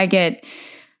don't know.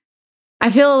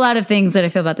 I feel a lot of things that I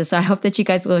feel about this. So I hope that you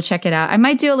guys will check it out. I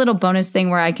might do a little bonus thing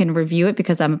where I can review it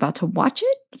because I'm about to watch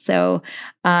it. So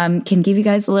can give you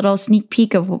guys a little sneak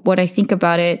peek of what I think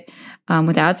about it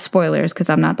without spoilers, because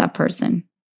I'm not that person.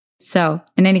 So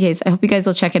in any case, I hope you guys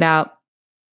will check it out.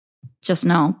 Just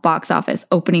know box office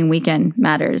opening weekend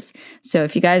matters. So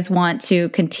if you guys want to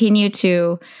continue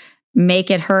to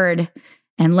make it heard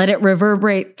and let it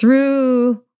reverberate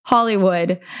through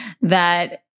Hollywood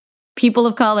that people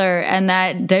of color and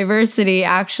that diversity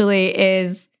actually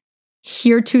is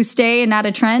here to stay and not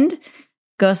a trend,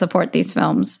 go support these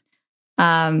films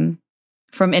from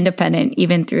independent,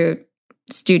 even through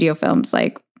studio films.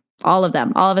 Like all of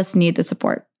them, all of us need the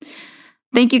support.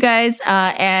 Thank you guys.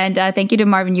 And thank you to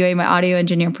Marvin Yue, my audio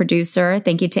engineer and producer.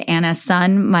 Thank you to Anna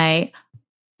Sun, my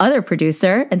other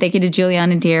producer. And thank you to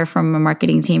Juliana Deere from my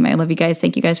marketing team. I love you guys.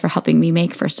 Thank you guys for helping me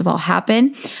make First of All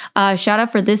happen. Shout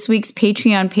out for this week's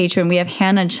Patreon patron. We have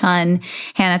Hannah Chun.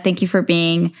 Hannah, thank you for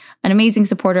being an amazing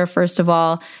supporter. First of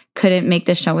All, couldn't make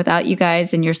this show without you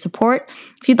guys and your support.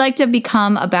 If you'd like to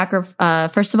become a backer,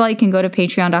 first of all, you can go to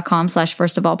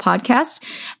patreon.com/firstofallpodcast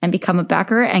and become a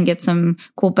backer and get some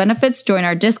cool benefits. Join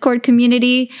our Discord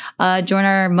community, join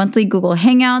our monthly Google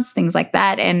Hangouts, things like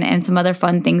that, and some other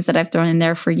fun things that I've thrown in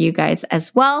there for you guys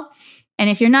as well. And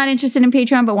if you're not interested in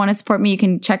Patreon but want to support me, you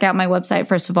can check out my website,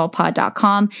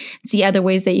 firstofallpod.com. See other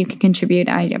ways that you can contribute.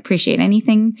 I appreciate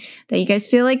anything that you guys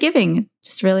feel like giving.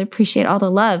 Just really appreciate all the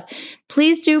love.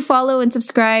 Please do follow and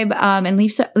subscribe and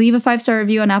leave a 5-star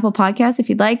review on Apple Podcasts if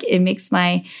you'd like. It makes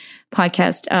my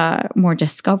podcast more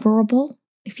discoverable,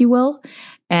 if you will.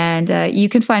 And you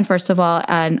can find First of All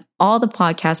on all the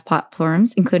podcast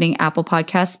platforms, including Apple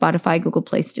Podcasts, Spotify, Google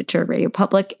Play, Stitcher, Radio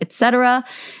Public, etc.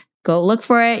 Go look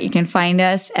for it. You can find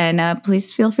us. And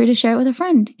please feel free to share it with a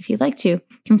friend if you'd like to. You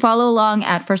can follow along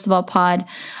at First of All Pod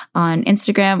on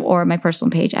Instagram or my personal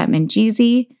page at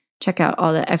Minjeezy. Check out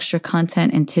all the extra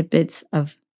content and tidbits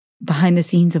of behind the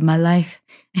scenes of my life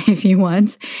if you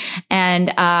want. And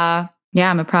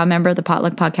yeah, I'm a proud member of the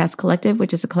Potluck Podcast Collective,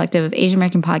 which is a collective of Asian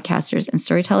American podcasters and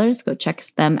storytellers. Go check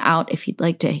them out if you'd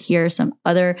like to hear some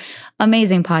other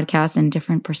amazing podcasts and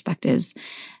different perspectives,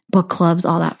 book clubs,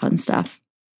 all that fun stuff.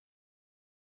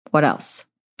 What else?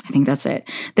 I think that's it.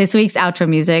 This week's outro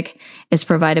music is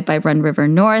provided by Run River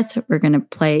North. We're going to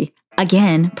play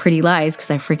again Pretty Lies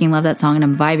because I freaking love that song and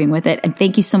I'm vibing with it. And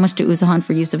thank you so much to Uzuhan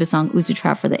for use of his song Uzu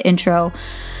Trap for the intro.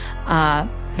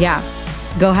 Yeah.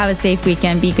 Go have a safe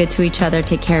weekend. Be good to each other.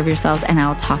 Take care of yourselves. And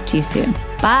I'll talk to you soon.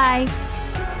 Bye.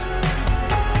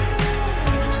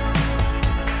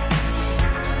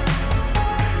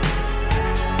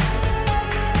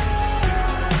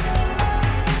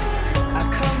 I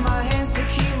cup my hands to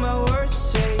keep my words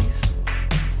safe.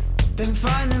 Been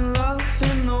finding love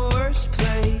in the worst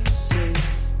places.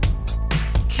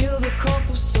 Killed a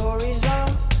couple stories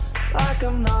off like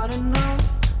I'm not enough.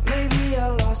 Maybe I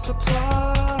lost the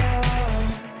plot.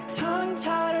 Tongue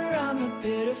tied around the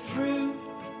bitter fruit.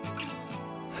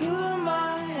 Who am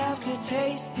I after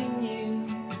tasting you?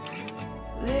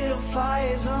 Little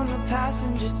fires on the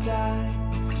passenger side.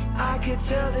 I could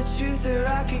tell the truth or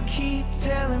I could keep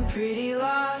telling pretty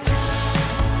lies.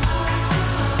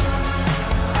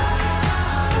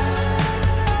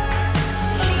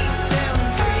 Keep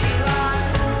telling pretty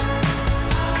lies.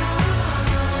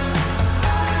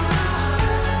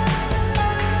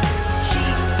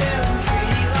 Keep telling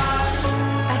pretty lies.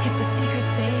 I kept the secret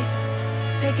safe,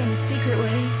 sick in a secret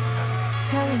way,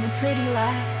 telling a pretty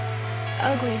lie,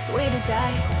 ugliest way to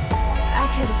die. I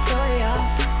killed a story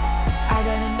off, I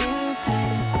got a new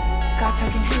plan, got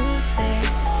talking who's there,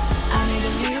 I made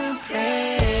a new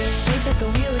play, sleep at the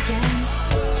wheel again,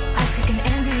 I took an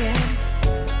Ambien,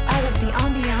 I love the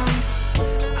ambiance,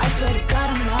 I swear to God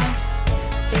I'm lost,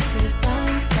 face to the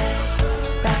sunset,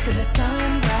 back to the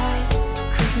sunrise,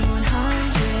 cruising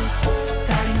 100,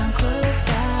 darting on closed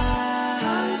eyes.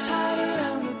 Tongue tied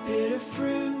around the bitter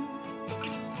fruit.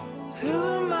 Who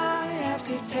am I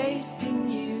after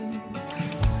tasting you?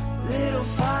 Little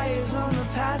fires on the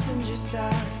passenger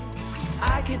side.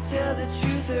 I could tell the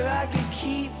truth or I could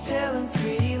keep telling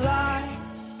pretty lies.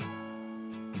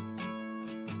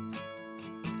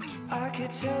 I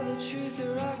could tell the truth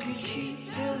or I could keep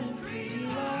telling pretty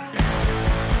lies.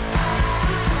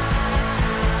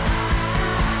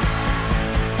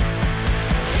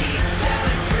 Keep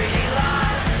telling pretty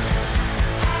lies.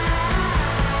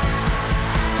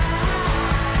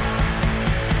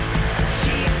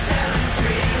 Keep telling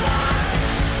pretty lies.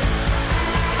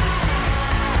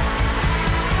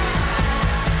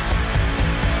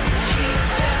 Keep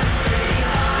telling pretty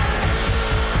lies.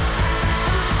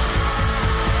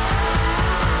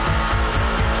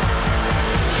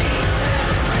 Keep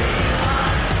telling pretty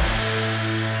lies.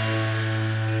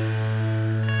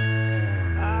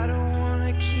 I don't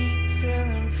wanna keep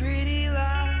telling pretty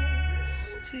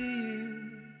lies to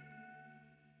you.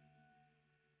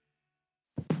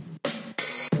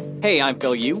 Hey, I'm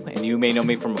Phil Yu, and you may know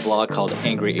me from a blog called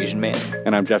Angry Asian Man.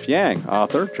 And I'm Jeff Yang,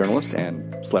 author, journalist,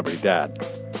 and celebrity dad.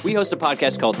 We host a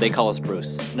podcast called They Call Us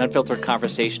Bruce, an unfiltered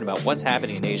conversation about what's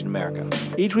happening in Asian America.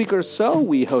 Each week or so,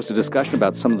 we host a discussion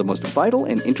about some of the most vital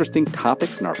and interesting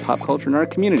topics in our pop culture and our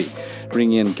community,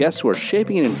 bringing in guests who are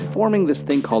shaping and informing this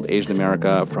thing called Asian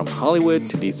America from Hollywood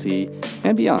to D.C.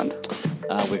 and beyond.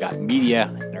 We got media,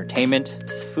 entertainment,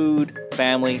 food,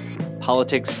 family,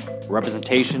 politics,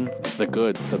 representation. The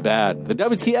good, the bad, the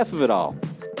WTF of it all.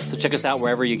 So check us out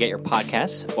wherever you get your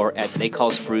podcasts or at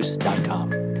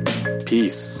theycallusbruce.com.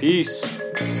 Peace. Peace.